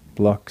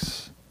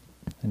blocks?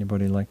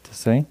 Anybody like to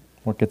say?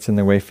 What gets in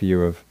the way for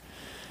you of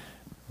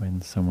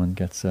when someone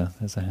gets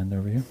there's a hand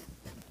over here?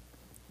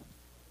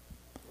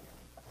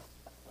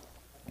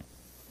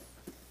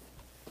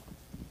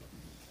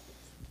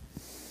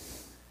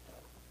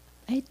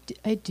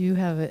 I do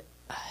have a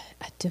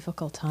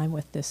difficult time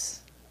with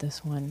this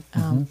one,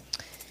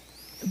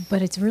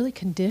 but it's really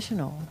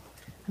conditional.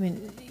 I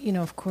mean,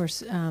 of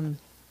course,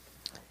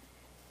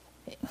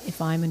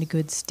 if I'm in a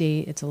good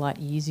state, it's a lot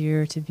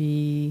easier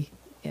to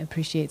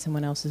appreciate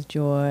someone else's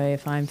joy.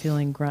 If I'm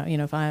feeling,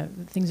 if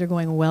things are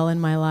going well in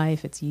my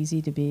life, it's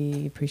easy to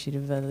be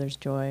appreciative of others'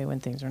 joy.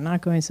 When things are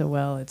not going so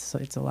well, it's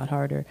a lot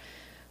harder.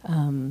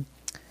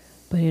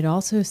 But it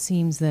also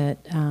seems that,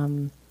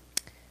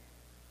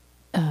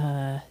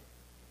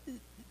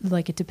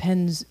 like, it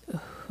depends.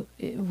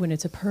 When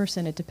it's a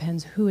person, it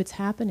depends who it's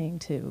happening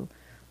to.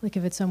 Like,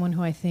 if it's someone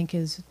who I think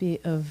as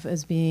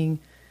being,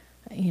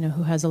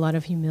 who has a lot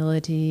of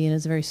humility and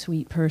is a very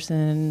sweet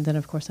person, then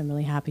of course I'm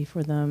really happy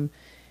for them.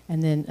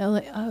 And then,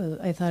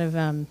 I thought of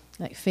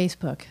like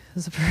Facebook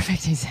is a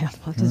perfect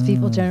example, because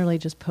people generally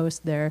just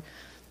post their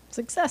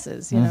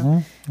successes,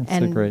 That's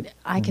and great.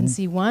 I can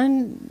see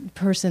one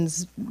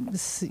person's,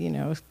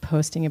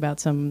 posting about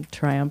some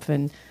triumph,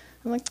 and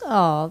I'm like,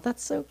 oh,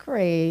 that's so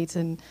great.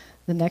 And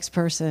the next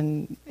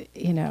person,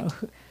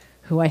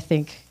 who I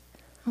think,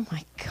 oh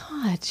my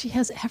God, she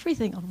has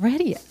everything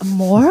already.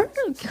 More?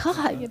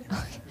 God,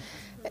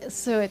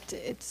 So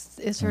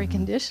it's very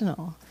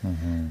conditional.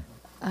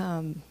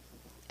 And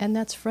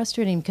that's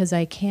frustrating, because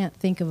I can't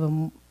think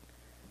of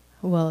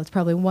it's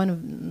probably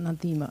one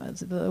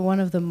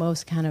of the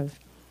most kind of,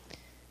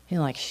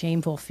 like,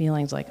 shameful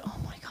feelings, like, oh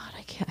my God,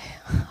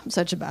 I'm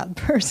such a bad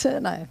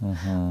person.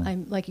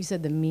 I'm, like you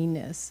said, the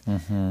meanness.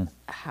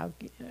 How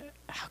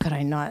could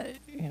I not,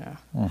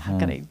 how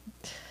could I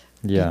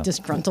be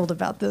disgruntled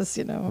about this,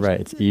 Right,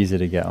 it's easy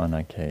to get on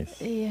that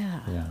case.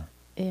 Yeah,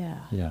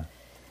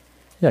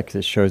 because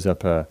it shows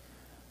up a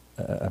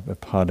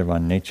part of our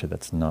nature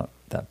that's not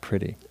that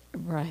pretty.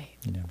 right.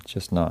 It's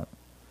just not,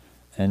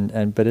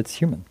 but it's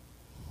human,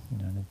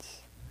 and it's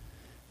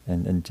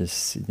and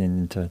just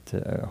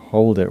to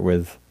hold it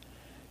with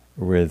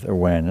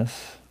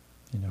awareness,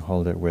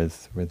 hold it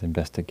with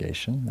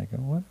investigation. Like,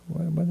 what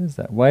is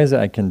that? Why is it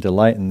I can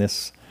delight in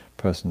this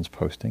person's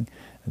posting,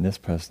 and this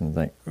person's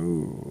like,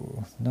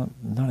 ooh,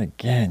 not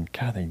again.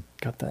 God, they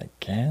got that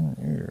again.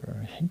 Ooh,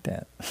 I hate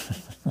that.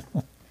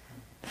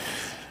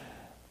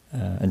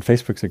 And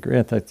Facebook's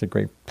that's a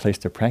great place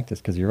to practice,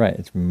 because you're right.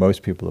 It's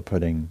most people are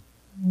putting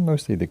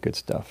mostly the good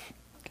stuff,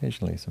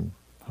 occasionally some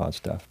hard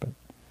stuff,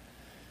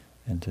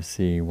 and to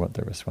see what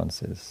the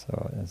response is.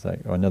 So it's like,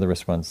 another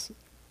response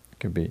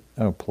could be,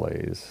 oh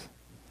please.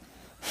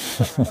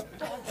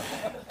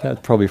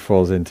 That probably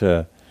falls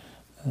into,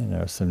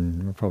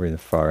 probably the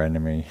far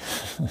enemy,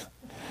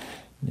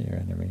 near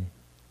enemy.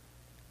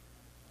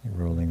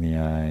 Rolling the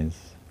eyes.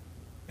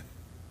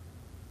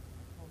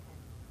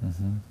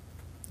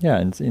 Yeah,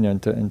 and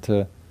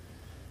to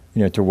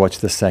watch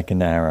the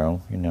second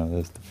arrow.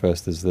 There's the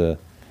first there's the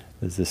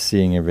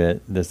seeing of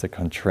it. There's the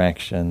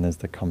contraction. There's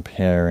the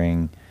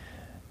comparing,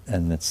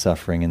 and it's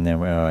suffering, and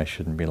then, oh, I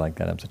shouldn't be like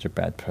that. I'm such a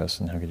bad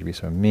person. How could you be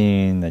so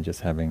mean? They're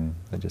just telling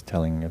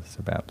us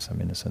about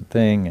some innocent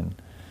thing, and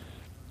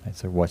I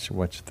said, watch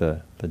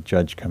the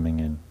judge coming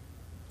in,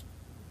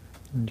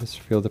 and just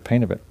feel the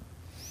pain of it.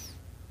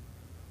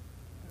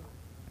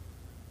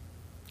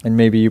 And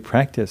maybe you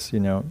practice,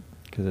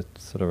 because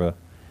it's sort of a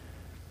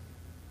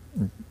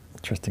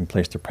interesting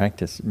place to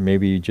practice.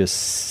 Maybe you just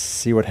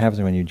see what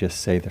happens when you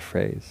just say the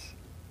phrase.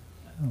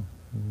 Oh,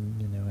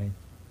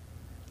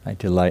 I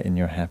delight in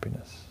your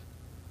happiness.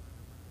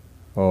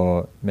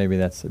 Or maybe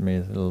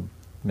maybe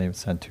it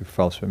sounds too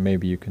false, but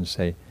maybe you can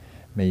say,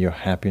 may your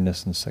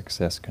happiness and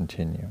success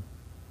continue.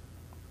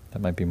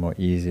 That might be more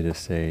easy to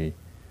say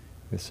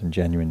with some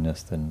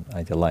genuineness than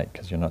I delight,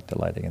 because you're not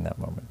delighting in that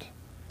moment.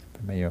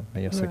 But may your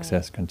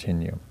success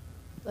continue.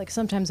 Like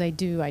sometimes I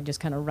just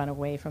kind of run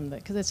away from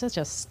because it's such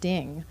a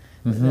sting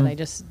Mm-hmm. that I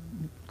just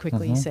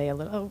quickly Mm-hmm. say a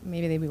little, oh,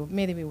 maybe they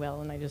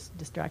will, and I just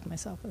distract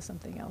myself with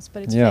something else.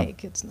 But it's Yeah.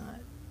 fake. It's not.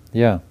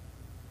 Yeah.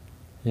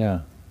 Yeah.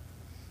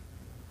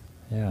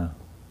 Yeah.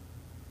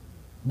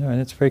 No,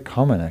 and it's very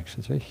common,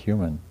 actually. It's very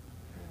human.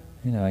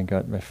 I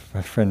got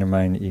a friend of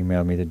mine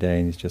emailed me today,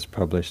 and he's just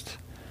published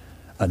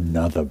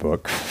another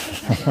book.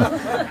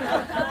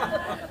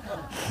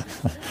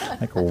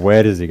 Like,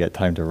 where does he get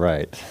time to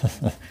write?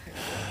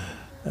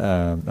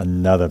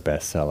 Another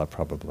bestseller,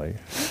 probably.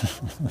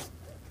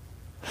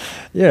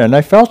 Yeah, and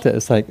I felt it.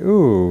 It's like,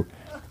 ooh,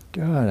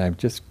 God, I've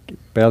just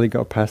barely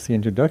got past the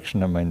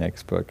introduction of my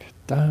next book.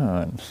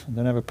 Darn. I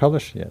don't have a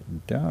publisher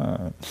yet.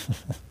 Darn.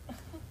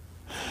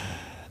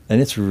 And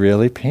it's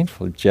really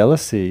painful.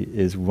 Jealousy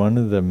is one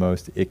of the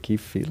most icky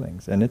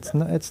feelings, and it's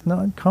not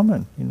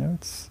uncommon.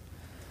 It's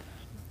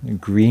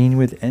green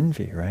with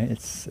envy, right?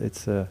 It's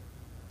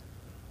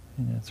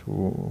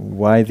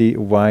why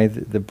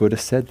the Buddha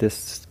said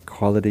this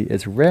quality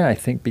is rare. I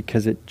think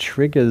because it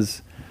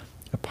triggers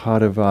a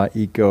part of our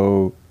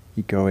egoic.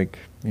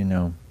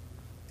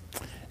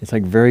 It's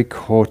like very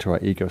core to our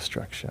ego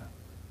structure.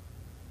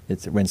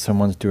 It's when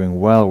someone's doing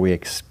well, we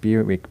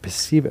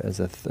perceive it as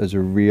a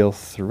real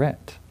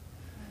threat.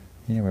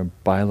 We're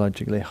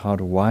biologically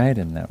hardwired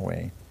in that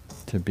way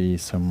to be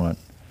somewhat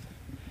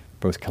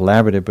both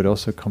collaborative but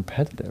also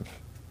competitive.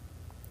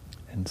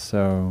 And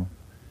so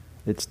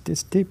it's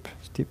deep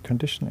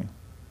conditioning.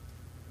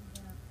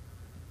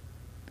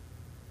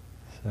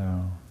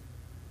 So,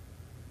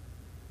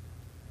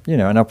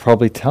 and I'll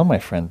probably tell my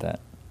friend that.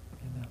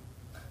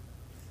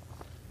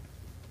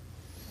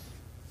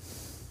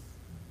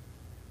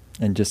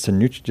 And just to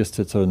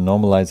sort of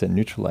normalize it,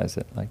 neutralize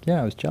it. Like,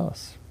 yeah, I was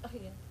jealous. Oh,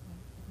 yeah.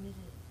 Admit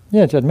it.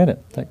 Yeah, to admit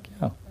it. Like,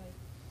 yeah.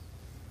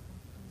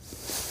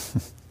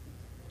 Right.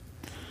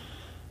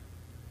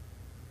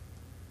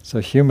 So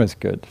humor's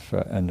good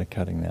for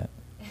undercutting that.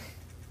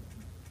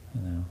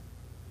 And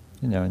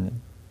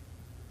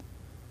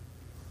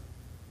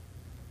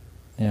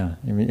yeah,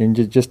 I mean,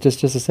 and just to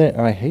say,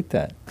 oh, I hate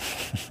that.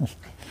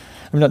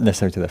 I'm not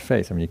necessarily to their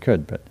face. I mean, you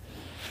could, but.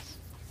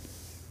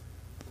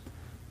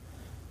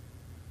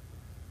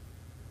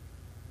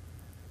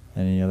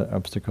 Any other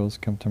obstacles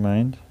come to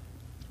mind?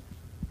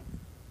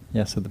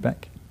 Yes, at the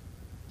back.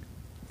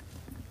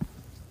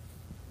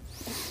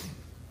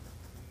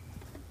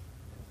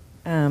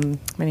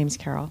 My name's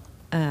Carol.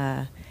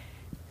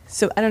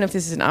 So I don't know if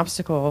this is an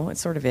obstacle. It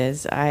sort of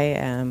is.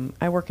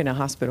 I work in a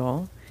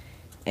hospital,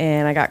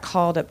 and I got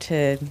called up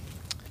to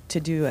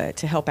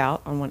help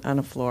out on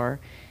a floor,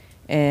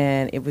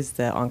 and it was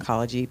the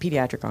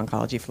pediatric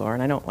oncology floor,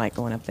 and I don't like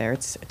going up there.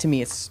 To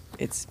me it's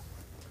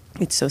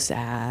so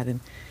sad,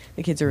 and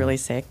the kids are really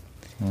sick.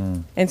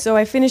 Mm. And so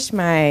I finished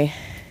my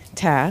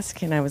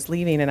task, and I was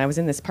leaving, and I was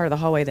in this part of the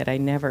hallway that I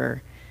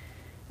never.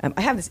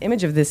 I have this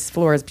image of this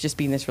floor as just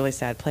being this really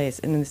sad place,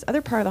 and in this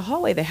other part of the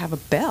hallway, they have a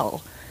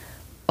bell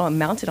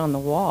mounted on the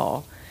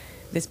wall,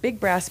 this big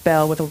brass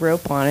bell with a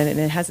rope on it, and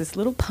it has this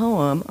little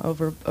poem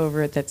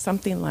over it that's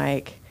something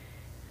like,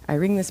 "I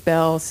ring this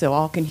bell so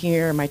all can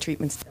hear. My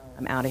treatment's done.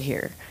 I'm out of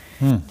here."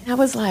 And I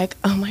was like,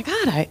 "Oh my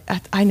God!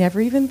 I never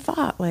even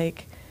thought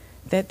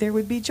that there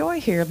would be joy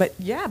here." But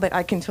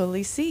I can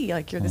totally see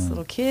you're this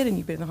little kid and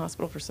you've been in the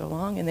hospital for so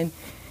long, and then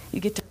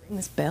you get to ring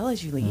this bell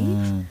as you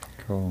leave.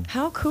 Cool.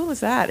 How cool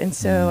is that? And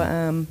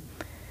so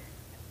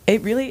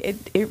it really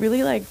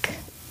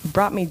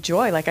brought me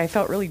joy. I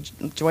felt really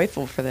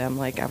joyful for them.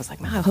 I was like,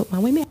 "Wow, I hope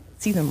we may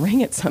see them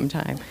ring it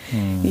sometime."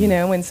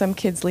 When some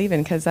kids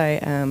leaving, because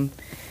I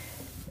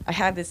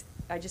had this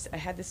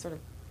sort of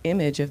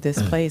image of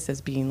this place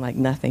as being like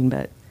nothing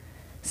but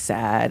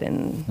sad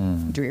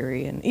and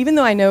dreary. And even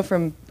though I know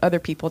from other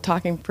people,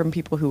 talking from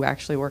people who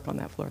actually work on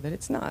that floor, that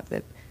it's not,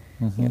 that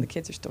the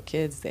kids are still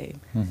kids. They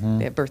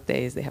have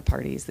birthdays, they have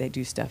parties, they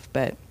do stuff.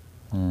 But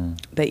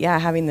yeah,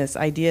 having this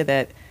idea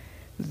that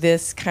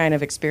this kind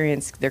of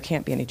experience, there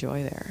can't be any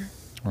joy there.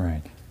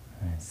 Right.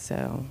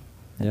 So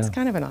it's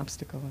kind of an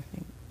obstacle, I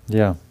think.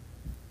 Yeah.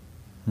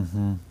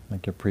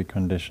 Like a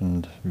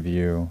preconditioned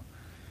view.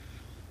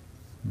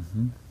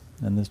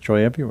 And there's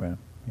joy everywhere.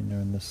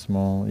 In the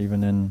small,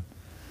 even in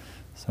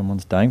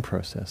someone's dying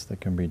process, there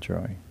can be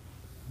joy.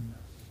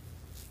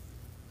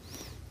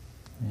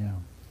 Yeah.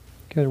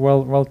 Good.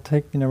 Well,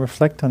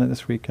 reflect on it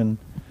this week and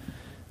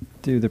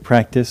do the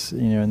practice,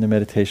 in the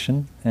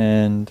meditation,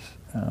 and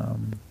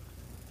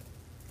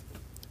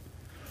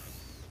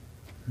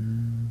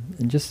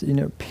just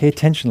pay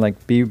attention,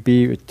 like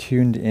be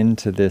attuned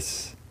into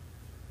this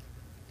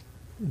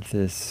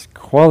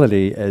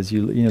quality as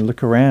you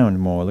look around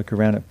more. Look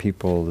around at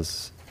people.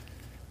 There's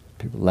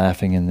people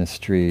laughing in the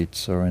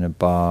streets, or in a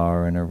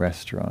bar, or in a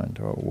restaurant,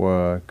 or at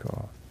work,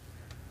 or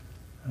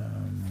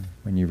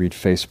when you read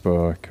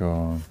Facebook,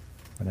 or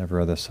whatever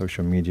other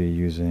social media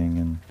you're using,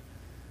 and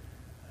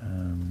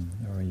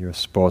or you're a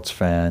sports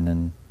fan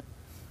and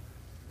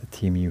the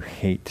team you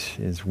hate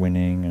is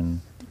winning,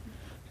 and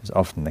is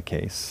often the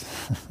case.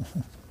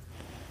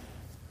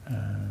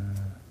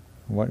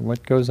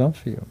 What goes on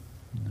for you?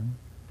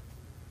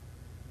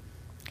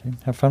 Okay,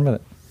 have fun with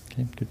it.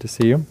 Okay, good to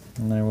see you,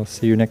 and I will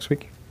see you next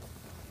week.